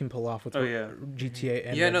just what they can pull off with GTA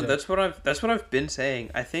and Red Dead. That's what I've been saying.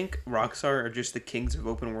 I think Rockstar are just the kings of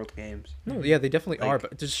open world games. No, yeah, they definitely Like- are.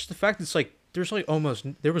 But just the fact it's like there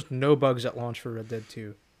was no bugs at launch for Red Dead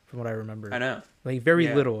 2, from what I remember. I know. Like very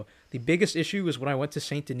Yeah. little. The biggest issue was when I went to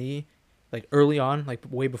Saint Denis, like early on, like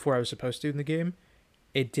way before I was supposed to in the game.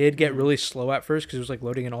 It did get really slow at first because it was like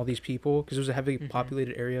loading in all these people because it was a heavily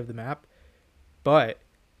populated area of the map. But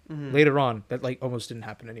later on, that like almost didn't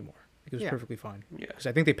happen anymore. Like, it was perfectly fine. Yeah. Because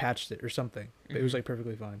I think they patched it or something. But it was like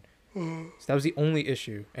perfectly fine. So that was the only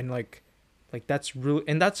issue, and like that's really,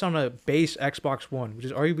 and that's on a base Xbox One, which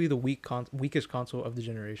is arguably the weakest console of the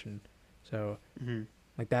generation. So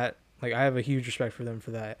like that, like I have a huge respect for them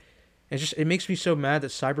for that. And it's just, it makes me so mad that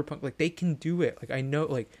Cyberpunk, like they can do it. Like I know,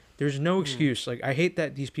 like there's no excuse. Like I hate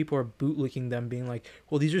that these people are bootlicking them, being like,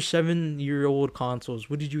 well, these are 7-year-old consoles.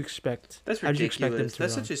 What did you expect? That's How did you expect them ridiculous. to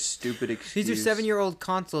That's run? such a stupid excuse. These are 7-year-old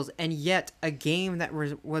consoles, and yet a game that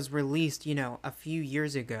was released, a few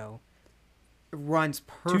years ago, runs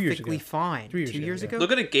 2 years perfectly ago. fine. 3 years 2 years ago, ago?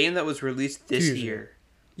 Look at a game that was released this 2 years year.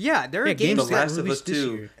 Yeah, there are Yeah, games games The that Last of Us released this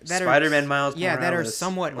 2, year. that are- Spider-Man Miles Morales. that are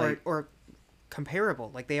somewhat like, or comparable.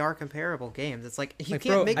 Like they are comparable games. It's like you Like,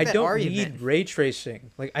 can't bro, make I that don't argument. need ray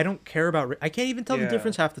tracing. Like, I don't care about. I can't even tell the Yeah.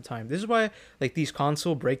 difference half the time. This is why, like, these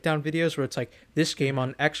console breakdown videos where it's like this game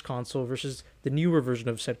on X console versus the newer version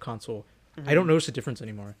of said console. I don't notice the difference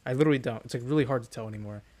anymore. I literally don't. It's like really hard to tell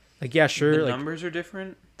anymore. Like, yeah, sure. the like, numbers are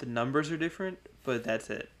different. The numbers are different, but that's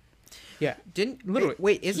it. yeah, Didn't Literally,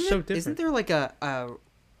 wait? it's Isn't so it, different. isn't there like a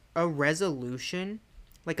resolution,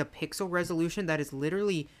 like a pixel resolution that is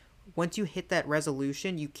literally once you hit that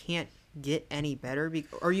resolution, you can't get any better,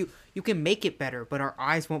 or you can make it better, but our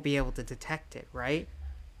eyes won't be able to detect it, right?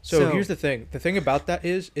 So here's the thing. The thing about that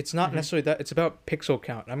is it's not necessarily that. It's about pixel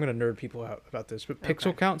count. I'm gonna nerd people out about this, but pixel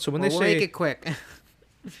Okay. count. So when We'll they say make it quick.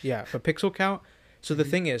 yeah, but pixel count. So the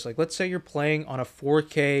thing is, like, let's say you're playing on a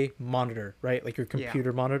 4K monitor, right? Like your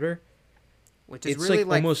computer monitor. Which is It's, really like,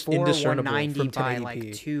 like almost 4 indiscernible 190 from by 1080p.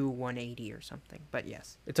 like 2 180 or something. But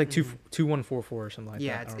yes, It's like 2144 or something like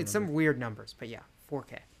yeah, that. I don't it's remember. some weird numbers, but yeah,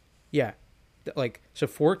 4K. Yeah, like so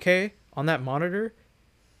 4K on that monitor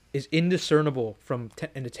is indiscernible from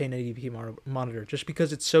in a 1080p monitor just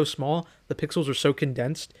because it's so small. The pixels are so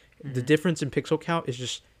condensed. The difference in pixel count is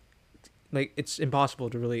just like it's impossible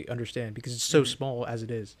to really understand because it's so small as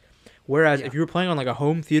it is. Whereas if you were playing on like a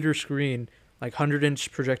home theater screen, like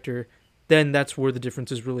 100-inch projector, then that's where the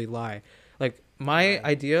differences really lie. Like my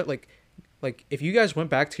idea, like if you guys went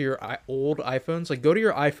back to your old iPhones, like go to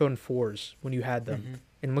your iPhone 4s when you had them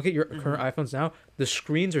and look at your current iPhones now, the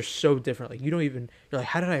screens are so different. Like you don't even, you're like,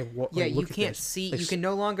 how did I look Yeah, you at can't this? see. Like, You can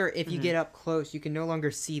no longer, if you get up close, you can no longer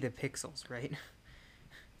see the pixels, right?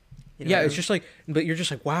 You know yeah, what I it's mean? just like, but you're just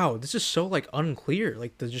like, wow, this is so like unclear.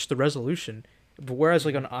 Like just the resolution. But whereas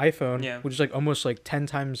like on iPhone, Yeah. which is like almost like 10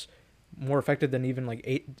 times more effective than even like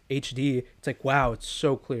HD, it's like, wow, it's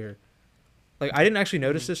so clear. Like I didn't actually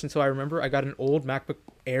notice this until I remember I got an old MacBook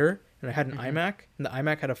Air and I had an iMac, and the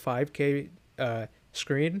iMac had a 5K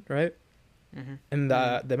screen, right? And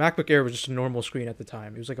the MacBook Air was just a normal screen at the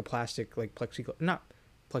time. It was like a plastic, like not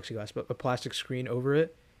plexiglass, but a plastic screen over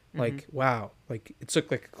it. Like, wow, like it's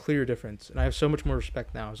like a clear difference. And I have so much more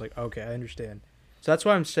respect now. I was like, okay, I understand. So that's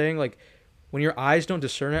why I'm saying, like, when your eyes don't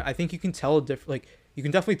discern it, I think you can tell you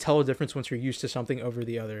can definitely tell a difference once you're used to something over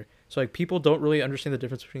the other. So like people don't really understand the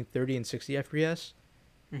difference between 30 and 60 FPS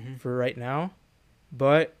for right now.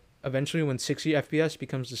 But eventually when 60 FPS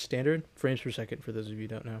becomes the standard, frames per second for those of you who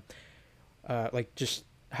don't know, like just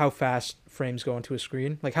how fast frames go onto a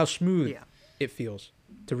screen, like how smooth it feels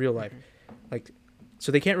to real life. Like,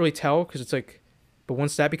 so they can't really tell because it's like, but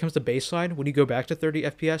once that becomes the baseline, when you go back to 30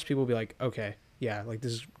 FPS, people will be like, okay, yeah, like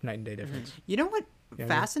this is night and day difference. You know what Yeah,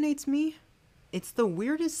 fascinates me? It's the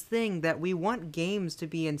weirdest thing that we want games to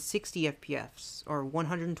be in 60 FPS or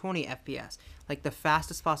 120 FPS, like the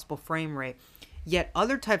fastest possible frame rate. Yet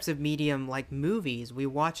other types of medium, like movies, we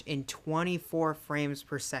watch in 24 frames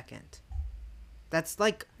per second. That's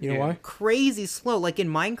like You know why? crazy slow. Like in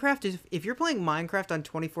Minecraft, if you're playing Minecraft on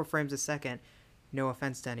 24 frames a second, no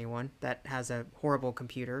offense to anyone that has a horrible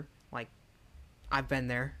computer, like I've been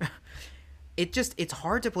there. It's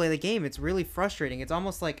hard to play the game. It's really frustrating. It's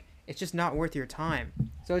almost like it's just not worth your time.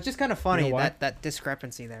 So it's just kind of funny, You know why? that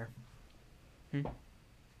discrepancy there.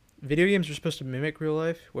 Video games are supposed to mimic real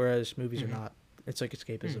life, whereas movies are not. It's like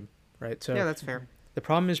escapism, right? So Yeah, that's fair. the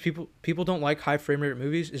problem is people don't like high frame rate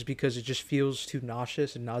movies is because it just feels too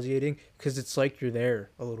nauseous and nauseating because it's like you're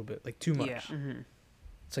there a little bit, like too much. Yeah.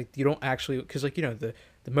 It's like you don't actually, because like, you know, the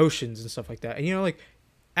motions and stuff like that. And, you know, like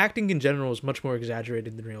acting in general is much more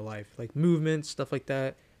exaggerated than real life, like movements, stuff like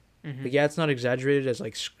that. But yeah, it's not exaggerated as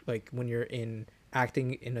like when you're in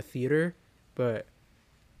acting in a theater, but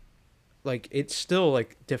like it's still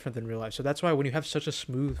like different than real life. So that's why when you have such a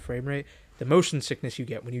smooth frame rate, the motion sickness you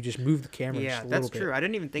get when you just move the camera just a little bit. True. I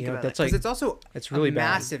didn't even think You know, about that that's because like- it's also it's really a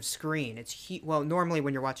bad. massive screen. It's well, normally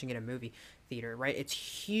when you're watching in a movie theater, right? It's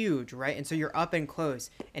huge, right? And so you're up and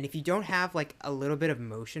close. And if you don't have like a little bit of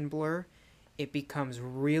motion blur, it becomes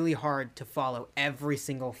really hard to follow every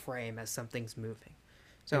single frame as something's moving.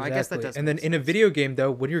 So I guess that Exactly. does. And then make in a sense. video game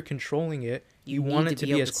though, when you're controlling it, you want need it to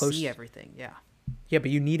be able as close. See everything. Yeah. Yeah, but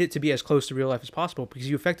you need it to be as close to real life as possible because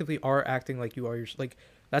you effectively are acting like you are like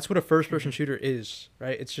that's what a first person shooter is,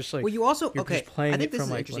 right? It's just like Well, you also you're just playing I think it this from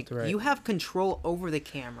is like interesting. left to right. You have control over the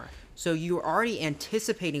camera, so you're already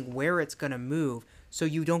anticipating where it's gonna move, so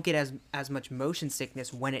you don't get as much motion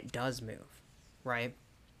sickness when it does move, right?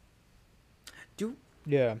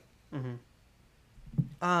 Yeah.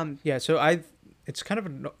 Um. Yeah, so it's kind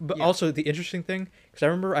of but Yeah. also the interesting thing because I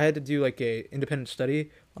remember I had to do like a independent study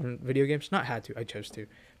on video games. Not had to, I chose to,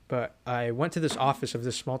 but I went to this office of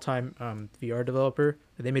this small time VR developer.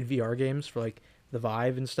 They made VR games for like the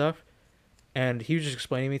Vive and stuff, and he was just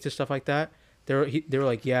explaining me to stuff like that. They were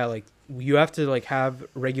like, yeah, like you have to like have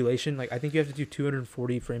regulation. Like I think you have to do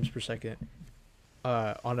 240 frames per second,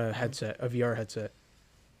 on a headset, a VR headset,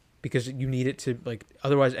 because you need it to like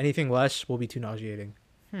otherwise anything less will be too nauseating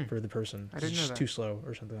for the person. I didn't It's know just that. too slow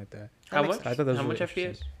or something like that. How makes much? I thought that was How really much FPS?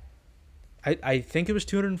 interesting. I think it was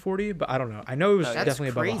 240, but I don't know. I know it was That's definitely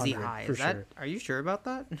above crazy 100 high. for Is that? sure. Are you sure about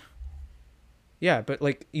that? Yeah, but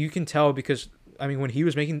like you can tell because I mean when he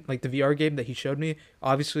was making like the VR game that he showed me,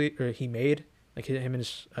 obviously or he made like him and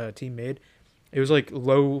his team made, it was like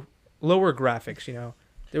lower graphics. You know,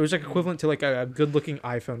 it was like equivalent to like a good looking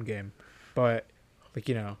iPhone game, but like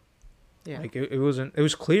you know. Yeah. Like it wasn't. It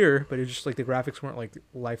was clear, but it was just like the graphics weren't like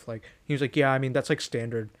lifelike. He was like, "Yeah, I mean that's like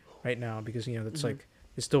standard right now because you know that's like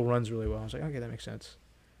it still runs really well." I was like, "Okay, that makes sense."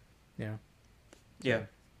 Yeah, Yeah.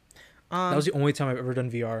 that was the only time I've ever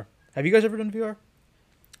done VR. Have you guys ever done VR?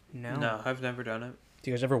 No. No, I've never done it.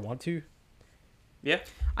 Do you guys ever want to? Yeah.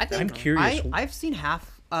 I think I'm curious. I've seen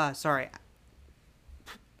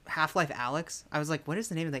Half-Life Alyx. I was like, what is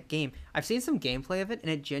the name of that game? I've seen some gameplay of it, and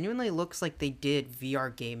it genuinely looks like they did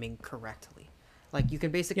VR gaming correctly. Like you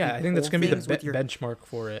can basically Yeah, I think that's pull gonna be the things with your benchmark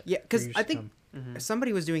for it. Yeah, for because years I to think come.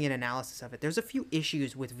 somebody was doing an analysis of it. There's a few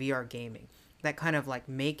issues with VR gaming that kind of like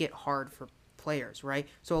make it hard for players, right?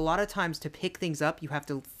 So a lot of times to pick things up, you have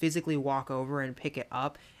to physically walk over and pick it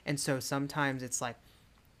up, and so sometimes it's like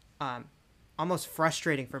almost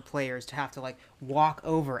frustrating for players to have to like walk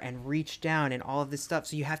over and reach down and all of this stuff.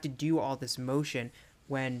 So you have to do all this motion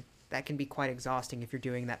when that can be quite exhausting if you're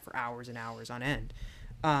doing that for hours and hours on end.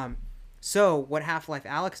 So what Half-Life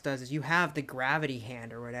Alyx does is you have the gravity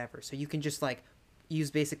hand or whatever, so you can just like use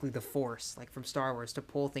basically the Force, like from Star Wars, to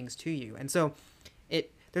pull things to you. And so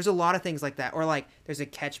there's a lot of things like that. Or like there's a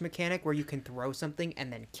catch mechanic where you can throw something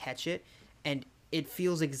and then catch it, and it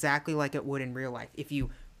feels exactly like it would in real life. If you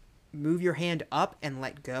move your hand up and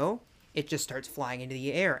let go, it just starts flying into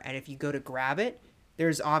the air. And if you go to grab it,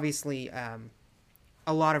 there's obviously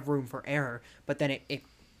a lot of room for error, but then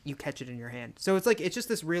you catch it in your hand. So it's just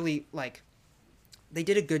this really, like, they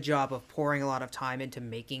did a good job of pouring a lot of time into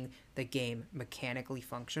making the game mechanically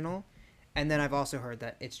functional. And then I've also heard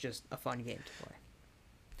that it's just a fun game to play.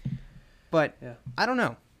 But Yeah. I don't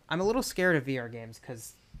know. I'm a little scared of VR games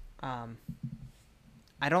because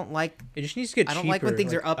I don't like. It just needs to get cheaper. I don't like when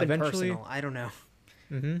things like, are up and eventually, personal. I don't know.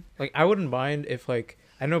 Mm-hmm. Like, I wouldn't mind if, like,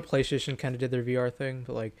 I know PlayStation kind of did their VR thing,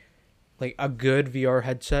 but like a good VR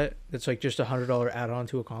headset that's like just $100 add-on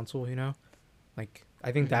to a console, you know? Like,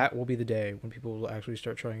 I think that will be the day when people will actually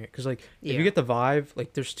start trying it. Because, like, if you get the Vive,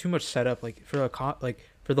 like, there's too much setup. Like, for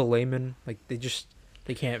for the layman, like, they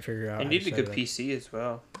can't figure out. You need a good PC as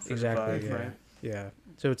well. Exactly. Vive, yeah. right? Yeah.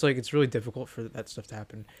 So it's like it's really difficult for that stuff to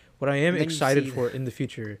happen. What I am excited for in the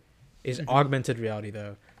future is augmented reality,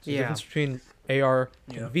 though. So the difference between AR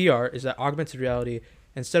and VR is that augmented reality,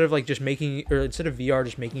 instead of VR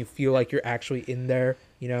just making you feel like you're actually in there,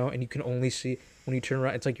 you know, and you can only see when you turn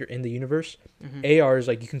around, it's like you're in the universe. AR is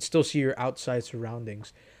like you can still see your outside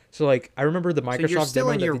surroundings. So like I remember the Microsoft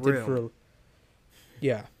demo that they did for.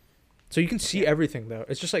 Yeah. So you can see everything though.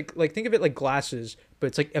 It's just like think of it like glasses, but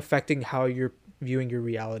it's like affecting how you're viewing your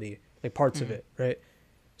reality, like parts of it, right?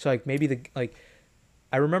 So like maybe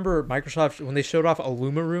I remember Microsoft when they showed off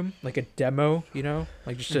Illuma Room, like a demo, you know,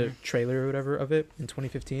 like just a trailer or whatever of it in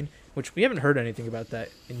 2015, which we haven't heard anything about that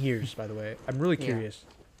in years, by the way. I'm really curious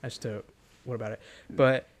as to what about it.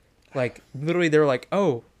 But like literally they were like,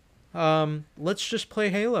 "Oh, let's just play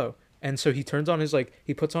Halo." And so he turns on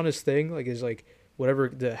he puts on his thing, like his whatever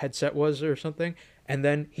the headset was or something, and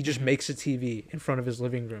then he just makes a TV in front of his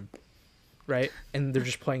living room, right? And they're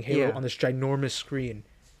just playing Halo on this ginormous screen.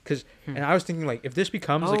 And I was thinking, like, if this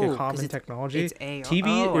becomes like a common technology,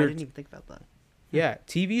 TV I didn't even think about that. Yeah,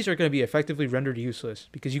 TVs are going to be effectively rendered useless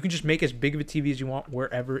because you can just make as big of a TV as you want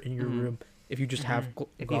wherever in your room if you just have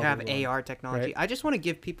AR technology. Right? I just want to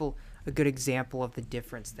give people a good example of the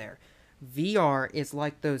difference there. VR is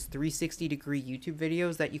like those 360-degree YouTube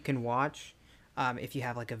videos that you can watch if you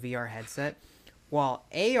have like a VR headset, while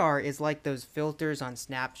AR is like those filters on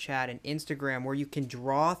Snapchat and Instagram where you can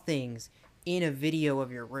draw things in a video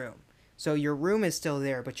of your room. So your room is still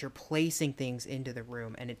there, but you're placing things into the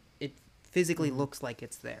room, and it physically looks like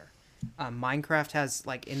it's there. Minecraft has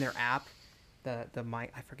like in their app,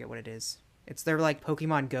 I forget what it is. It's their like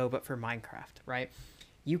Pokemon Go, but for Minecraft, right?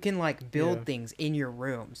 You can like build things in your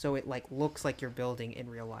room, so it like looks like you're building in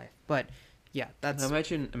real life. But yeah, that's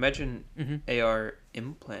imagine AR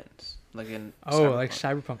implants like in Cyberpunk. Like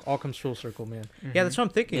Cyberpunk all comes full circle, man. Yeah, that's what I'm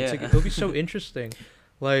thinking. It's like it'll be so interesting.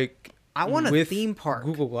 Like I want a theme park,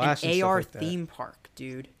 Google Glass, an AR like theme park,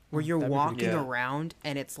 dude, where you're walking around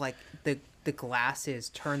and it's like the glasses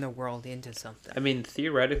turn the world into something. I mean,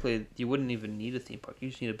 theoretically, you wouldn't even need a theme park. You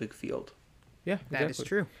just need a big field. Yeah, that is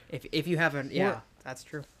true. If you have that's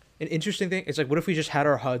true. An interesting thing is like, what if we just had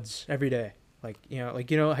our HUDs every day? Like you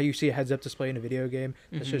know how you see a heads-up display in a video game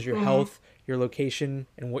that shows your health, your location,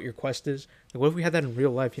 and what your quest is. Like, what if we had that in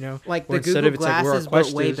real life? You know, like the Google Glasses,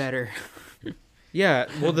 but way better. Yeah,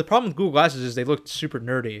 well, the problem with Google Glasses is they look super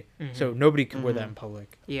nerdy, so nobody can wear that in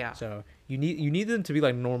public. Yeah. So you need them to be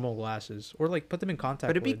like normal glasses, or like put them in contact.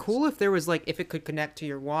 But it'd be lids. cool if there was like if it could connect to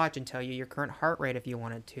your watch and tell you your current heart rate if you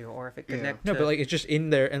wanted to, or if it connect. No, but like it's just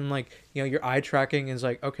in there, and like your eye tracking is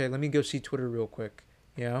like, okay, let me go see Twitter real quick,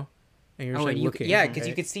 and you're just looking. Because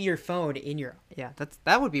you could see your phone in your. Yeah,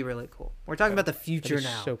 that would be really cool. We're talking about the future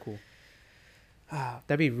now. So cool.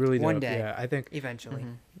 That'd be really dope. One day, yeah, I think eventually.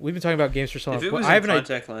 We've been talking about games for so long. If it was in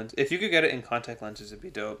contact lens, if you could get it in contact lenses, it'd be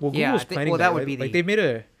dope. Well, Google's planning that would be like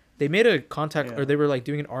they made a contact, or they were like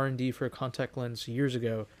doing an R&D for a contact lens years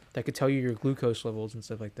ago that could tell you your glucose levels and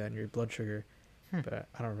stuff like that and your blood sugar. But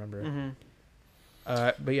I don't remember.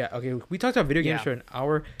 But yeah, okay. We talked about video games for an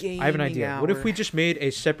hour. I have an idea. What if we just made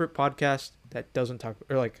a separate podcast that doesn't talk,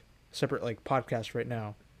 or like separate like podcast right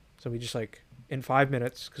now? So we just like in 5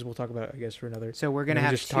 minutes, because we'll talk about it, I guess, for another. So we're gonna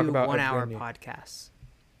have just 2 1-hour podcasts.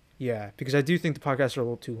 Yeah, because I do think the podcasts are a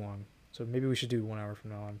little too long. So maybe we should do 1 hour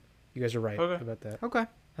from now on. You guys are right about that. Okay.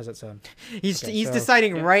 How's that sound? He's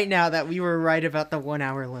deciding right now that we were right about the 1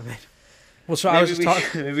 hour limit. Well, so I was just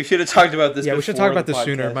talking. Maybe we should have talked about this. Yeah, we should talk about the this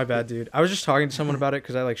sooner. podcast. My bad, dude. I was just talking to someone about it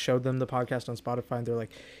because I like showed them the podcast on Spotify, and they're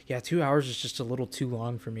like, "Yeah, 2 hours is just a little too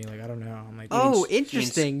long for me. Like, I don't know." I'm like, Oh, mean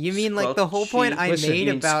interesting. You mean like the whole point I Listen, made you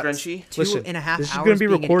mean about scrunchy? 2.5 hours this is going to be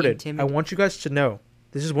being recorded. an I want you guys to know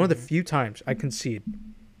this is one of the few times I concede.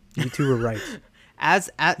 You two were right. As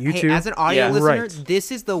an audio Yeah. listener, Right.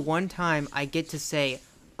 this is the one time I get to say,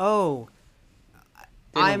 "Oh,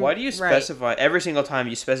 Dana, why do you right." specify every single time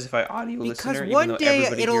you specify audio Because listener? one even though day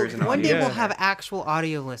everybody here is an one day audio we'll listener? have actual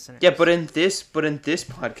audio listeners. Yeah, but in this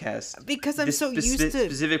podcast, Because I'm this so used to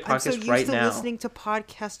specific I'm so podcast used right to now. listening to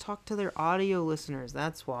podcasts talk to their audio listeners.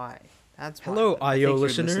 That's why. That's why. Hello, audio you're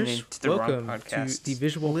listeners. listening to the wrong Welcome podcast. to the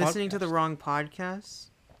visual Listening podcast. to the wrong podcasts.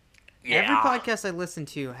 Yeah. Every podcast I listen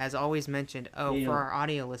to has always mentioned, Yeah. for our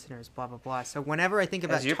audio listeners, blah blah blah. So whenever I think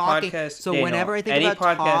about Has your talking, podcast, so Dana, whenever I think any about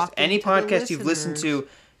podcast, talking any to the podcast you've listened listeners- to,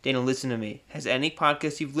 Dana, listen to me. Has any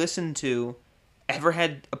podcast you've listened to ever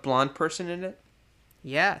had a blonde person in it?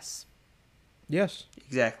 yes, Yes.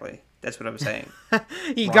 Exactly. That's what I'm saying.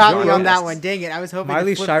 he Wrong got me on podcast. that one. Dang it! I was hoping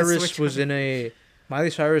Miley to flip the Cyrus switch was on. in a. Miley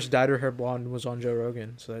Cyrus dyed her hair blonde was on Joe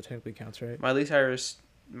Rogan, so that technically counts, right? Miley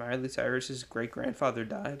Cyrus's great grandfather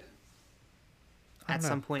died. I don't At know,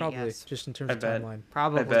 some point, probably, yes. just in terms I of bet. timeline.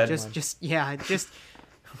 Probably bet. just.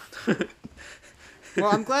 Well,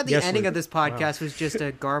 I'm glad the Yes, ending Luke. of this podcast was just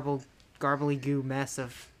a garbly goo mess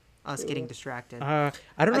of us getting distracted. I don't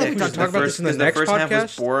I know think if we the should talk about this in the because the next first half was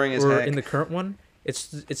podcast boring as or heck. in the current one. It's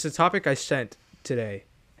the topic I sent today.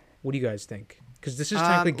 What do you guys think? Because this is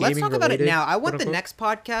technically gaming let's talk about it related, now. I want the quote-unquote. next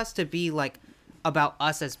podcast to be like about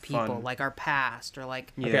us as people, Fun. like our past, or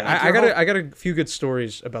like. Yeah. Okay, like I your got whole- I got a few good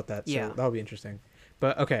stories about that, so Yeah. that'll be interesting.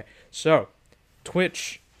 But okay, so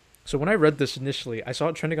Twitch. So when I read this initially, I saw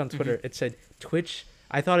it trending on Twitter. It said Twitch.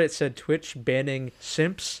 I thought it said Twitch banning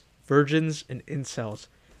simps, virgins, and incels.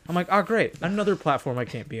 I'm like, oh great, another platform I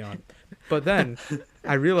can't be on. But then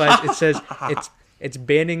I realized it says it's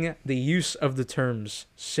banning the use of the terms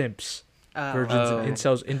simps, virgins, Oh. and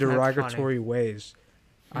incels in That's derogatory ways.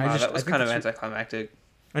 Wow, that was I think kind of it's- anticlimactic.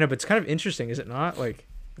 I know, but it's kind of interesting, is it not? Like,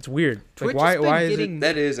 it's weird. Twitch Like, has been why is it? getting-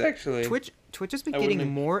 That is actually. Twitch has been I getting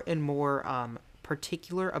wouldn't- more and more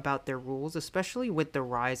particular about their rules, especially with the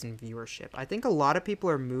rise in viewership. I think a lot of people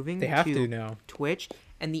are moving They have to now. Twitch,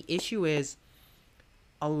 and the issue is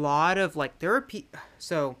a lot of like there are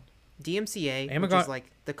so DMCA, which Amazon- is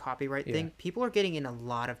like the copyright Yeah. thing. People are getting in a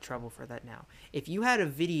lot of trouble for that now. If you had a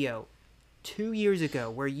video 2 years ago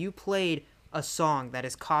where you played a song that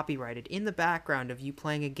is copyrighted in the background of you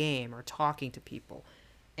playing a game or talking to people,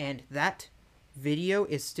 and that video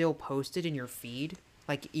is still posted in your feed,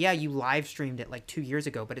 like, yeah, you live streamed it like 2 years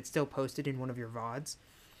ago, but it's still posted in one of your VODs,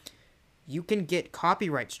 you can get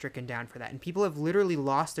copyright stricken down for that. And people have literally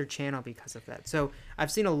lost their channel because of that. So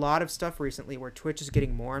I've seen a lot of stuff recently where Twitch is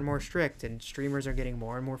getting more and more strict and streamers are getting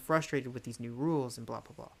more and more frustrated with these new rules and blah,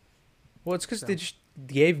 blah, blah. Well, it's because So. they just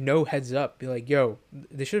gave no heads up. Be like, yo,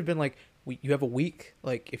 they should have been like, you have a week.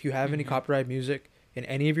 Like, if you have any copyright music in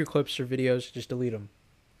any of your clips or videos, just delete them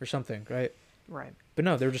or something, right? Right. But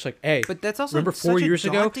no, they were just like, hey, But that's also remember 4 such a years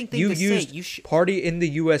ago, daunting thing you to say. used You sh- Party in the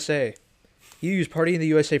USA. You used Party in the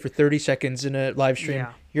USA for 30 seconds in a live stream.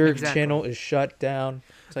 Yeah, Your exactly. channel is shut down.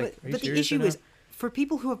 It's like, are you but the serious issue right is, for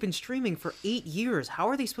people who have been streaming for 8 years, how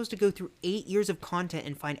are they supposed to go through 8 years of content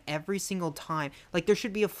and find every single time? Like, there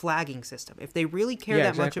should be a flagging system. If they really care Yeah,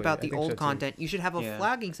 that much exactly. about I the think so old too. content, you should have a Yeah.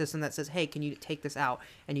 flagging system that says, hey, can you take this out?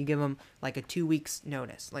 And you give them, like, a 2 weeks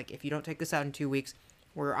notice. Like, if you don't take this out in 2 weeks,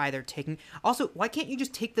 we're either taking... Also, why can't you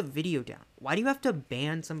just take the video down? Why do you have to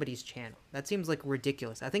ban somebody's channel? That seems, like,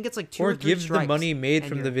 ridiculous. I think it's, like, two or Or three give the strikes money made and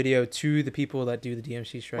from you're- the video to the people that do the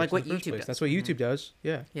DMC strikes. Like what in the first YouTube place. does. That's what YouTube does.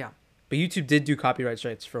 Yeah. Yeah. But YouTube did do copyright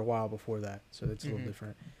strikes for a while before that, so that's a little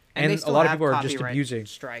different. And, And they a still lot of have people are just copyright abusing.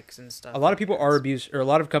 strikes and stuff. A lot of like people that. are abusing, or a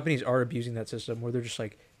lot of companies are abusing that system where they're just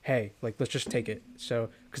like, hey, like let's just take it. So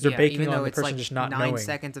because they're baking even on though the it's person like just not 9 knowing.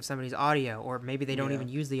 seconds of somebody's audio, or maybe they don't Yeah. even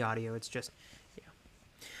use the audio. It's just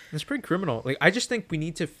It's pretty criminal. Like I just think we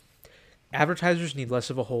need to, advertisers need less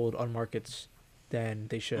of a hold on markets than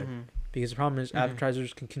they should, because the problem is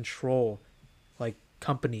advertisers can control, like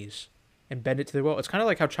companies, and bend it to their will. It's kind of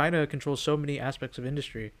like how China controls so many aspects of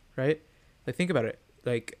industry, right? Like think about it.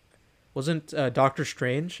 Like, wasn't Doctor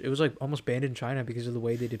Strange? It was like almost banned in China because of the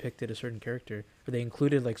way they depicted a certain character, or they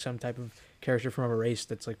included like some type of character from a race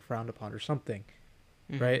that's like frowned upon or something,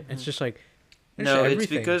 right? It's just like. No, it's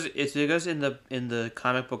everything. because in the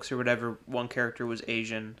comic books or whatever, one character was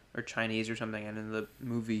Asian or Chinese or something, and in the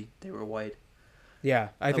movie they were white. Yeah,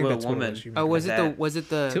 I A think little that's woman. what it was. You oh, was it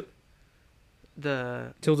that.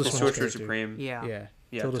 the Tilda The Swinton's Sorcerer character. Supreme. yeah. Yeah,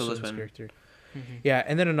 Yeah, Tilda Tilda Swinton's Swinton. character. Yeah,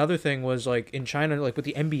 and then another thing was like in China, like with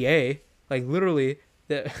the NBA, like literally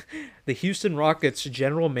the Houston Rockets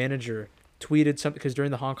general manager tweeted something because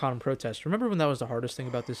during the Hong Kong protest, remember when that was the hardest thing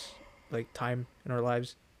about this like time in our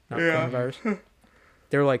lives, not coronavirus.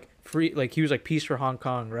 They're like free, like he was like peace for Hong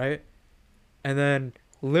Kong, right? And then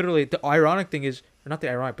literally the ironic thing is, or not the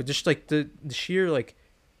ironic, but just like the sheer like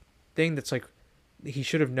thing that's like he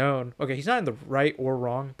should have known. Okay, he's not in the right or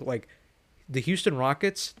wrong, but like the Houston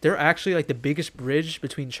Rockets, they're actually like the biggest bridge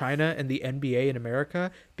between China and the NBA in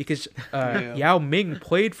America because Yao Ming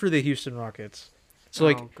played for the Houston Rockets. So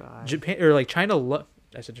like Japan or like China,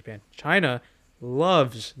 China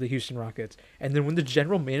loves the Houston Rockets. And then when the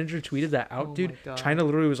general manager tweeted that out, dude, China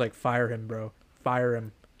literally was like, fire him, bro. Fire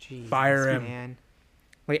him. Jesus, fire him. Man.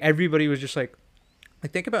 Like everybody was just like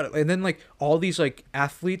think about it. And then like all these like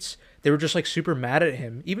athletes, they were just like super mad at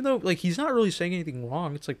him, even though like he's not really saying anything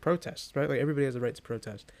wrong. It's like protests, right? Like everybody has the right to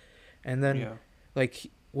protest. And then like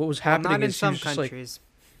what was happening not in is some he was countries. Just,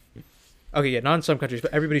 like, okay, yeah, not in some countries,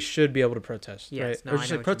 but everybody should be able to protest, yes, right? No, or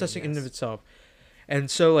just like protesting in and of itself. And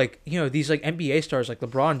so like, you know, these like NBA stars like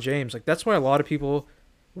LeBron James, like that's why a lot of people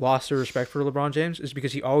lost their respect for LeBron James is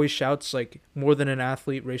because he always shouts like more than an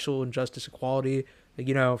athlete, racial injustice, equality, like,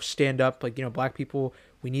 you know, stand up, like, you know, black people,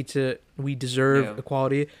 we deserve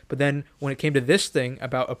equality. But then when it came to this thing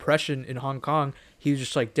about oppression in Hong Kong, he was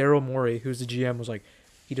just like Daryl Morey, who's the GM, was like,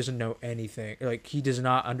 he doesn't know anything. Like he does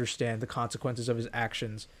not understand the consequences of his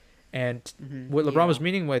actions. And what LeBron was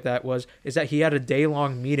meaning with that is that he had a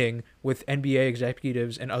day-long meeting with NBA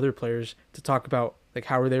executives and other players to talk about like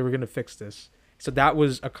how they were going to fix this. So that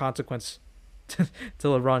was a consequence to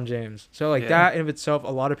LeBron James. So like that in of itself,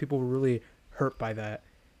 a lot of people were really hurt by that.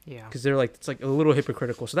 Yeah. Because they're like, it's like a little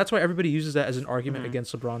hypocritical. So that's why everybody uses that as an argument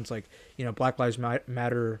against LeBron's like, you know, Black Lives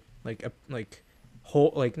Matter, like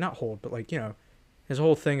whole, like not hold, but like, you know, his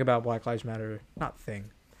whole thing about Black Lives Matter, not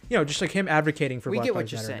thing. You know, just like him advocating for Black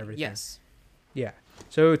Lives Matter and everything. Yes. Yeah.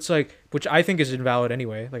 So it's like, which I think is invalid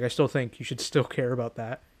anyway. Like I still think you should still care about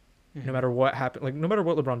that, no matter what happened. Like no matter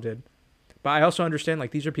what LeBron did. But I also understand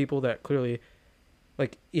like these are people that clearly,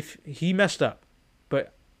 like if he messed up,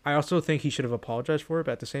 but I also think he should have apologized for it.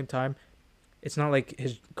 But at the same time, it's not like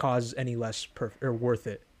his cause is any less or worth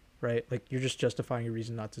it, right? Like you're just justifying your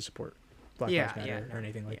reason not to support Black Lives Matter or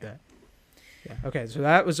anything like that. Yeah. Okay. So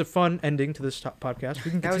that was a fun ending to this podcast.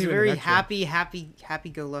 We can that was a continue very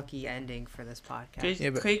happy-go-lucky ending for this podcast.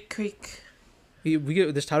 Yeah, but we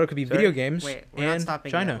get this title could be video games and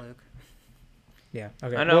China. Yet, Luke. Yeah.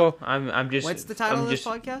 Okay. I know. Well, I'm just. What's the title of this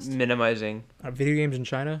podcast? Minimizing. Video games in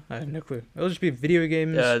China. I have no clue. It'll just be video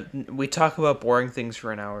games. We talk about boring things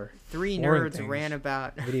for an hour. Three nerds ran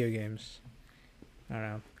about video games. I don't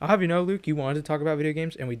know. I'll have you know, Luke, you wanted to talk about video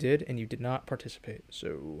games, and we did, and you did not participate.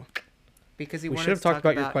 So. Because we should have talked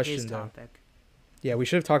about your question, though. Yeah, we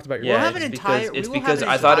should have talked about your. Yeah, it's because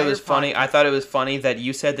I thought it was funny. I thought it was funny that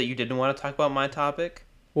you said that you didn't want to talk about my topic.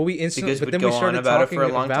 Well, we instantly, but then we started talking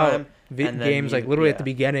about games like literally at the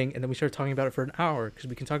beginning, and then we started talking about it for an hour because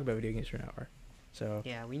we can talk about video games for an hour. So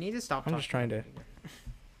yeah, we need to stop. I'm just trying to.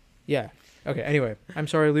 Yeah. Okay. Anyway, I'm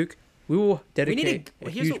sorry, Luke. We will dedicate a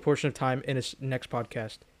huge portion of time in this next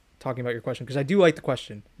podcast talking about your question because I do like the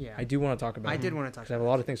question. Yeah. I do want to talk about it. I did want to talk. Because I have a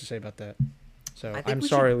lot of things to say about that. So I'm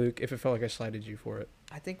sorry, Luke, if it felt like I slighted you for it.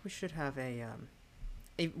 I think we should have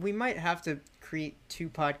we might have to create two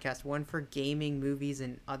podcasts, one for gaming, movies,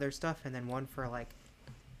 and other stuff, and then one for like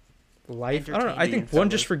life. I don't know. I think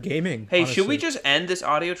one just for gaming. Hey, honestly. Should we just end this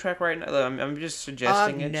audio track right now? I'm just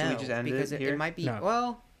suggesting it. No, should we just end because it here? It might be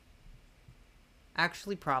well.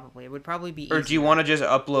 Actually, probably it would probably be. Or do you want to just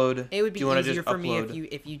upload? It would be easier for me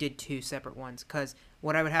if you did two separate ones, because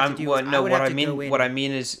what I would have to do is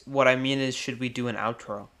what I mean is should we do an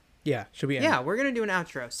outro? Yeah, should we? Yeah, we're gonna do an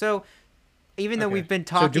outro. So even though we've been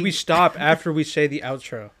talking, so do we stop after we say the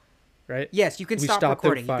outro? Right? Yes, you can stop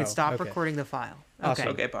recording. You can stop recording the file. Awesome.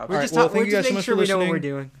 Okay, Bob. We're just making sure we know what we're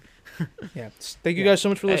doing. Yeah. Thank you guys so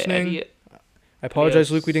much for listening. I apologize,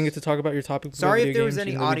 Luke. We didn't get to talk about your topic. Sorry if there was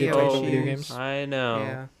any audio issues. I know.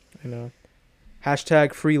 Yeah. I know.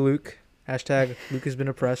 Hashtag free Luke. Hashtag Luke has been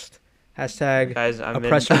oppressed. Hashtag guys, I'm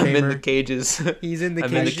in the cages. He's in the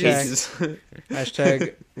cages.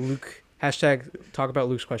 Hashtag Luke. Hashtag talk about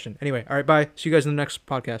Luke's question. Anyway, all right, bye. See you guys in the next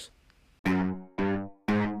podcast.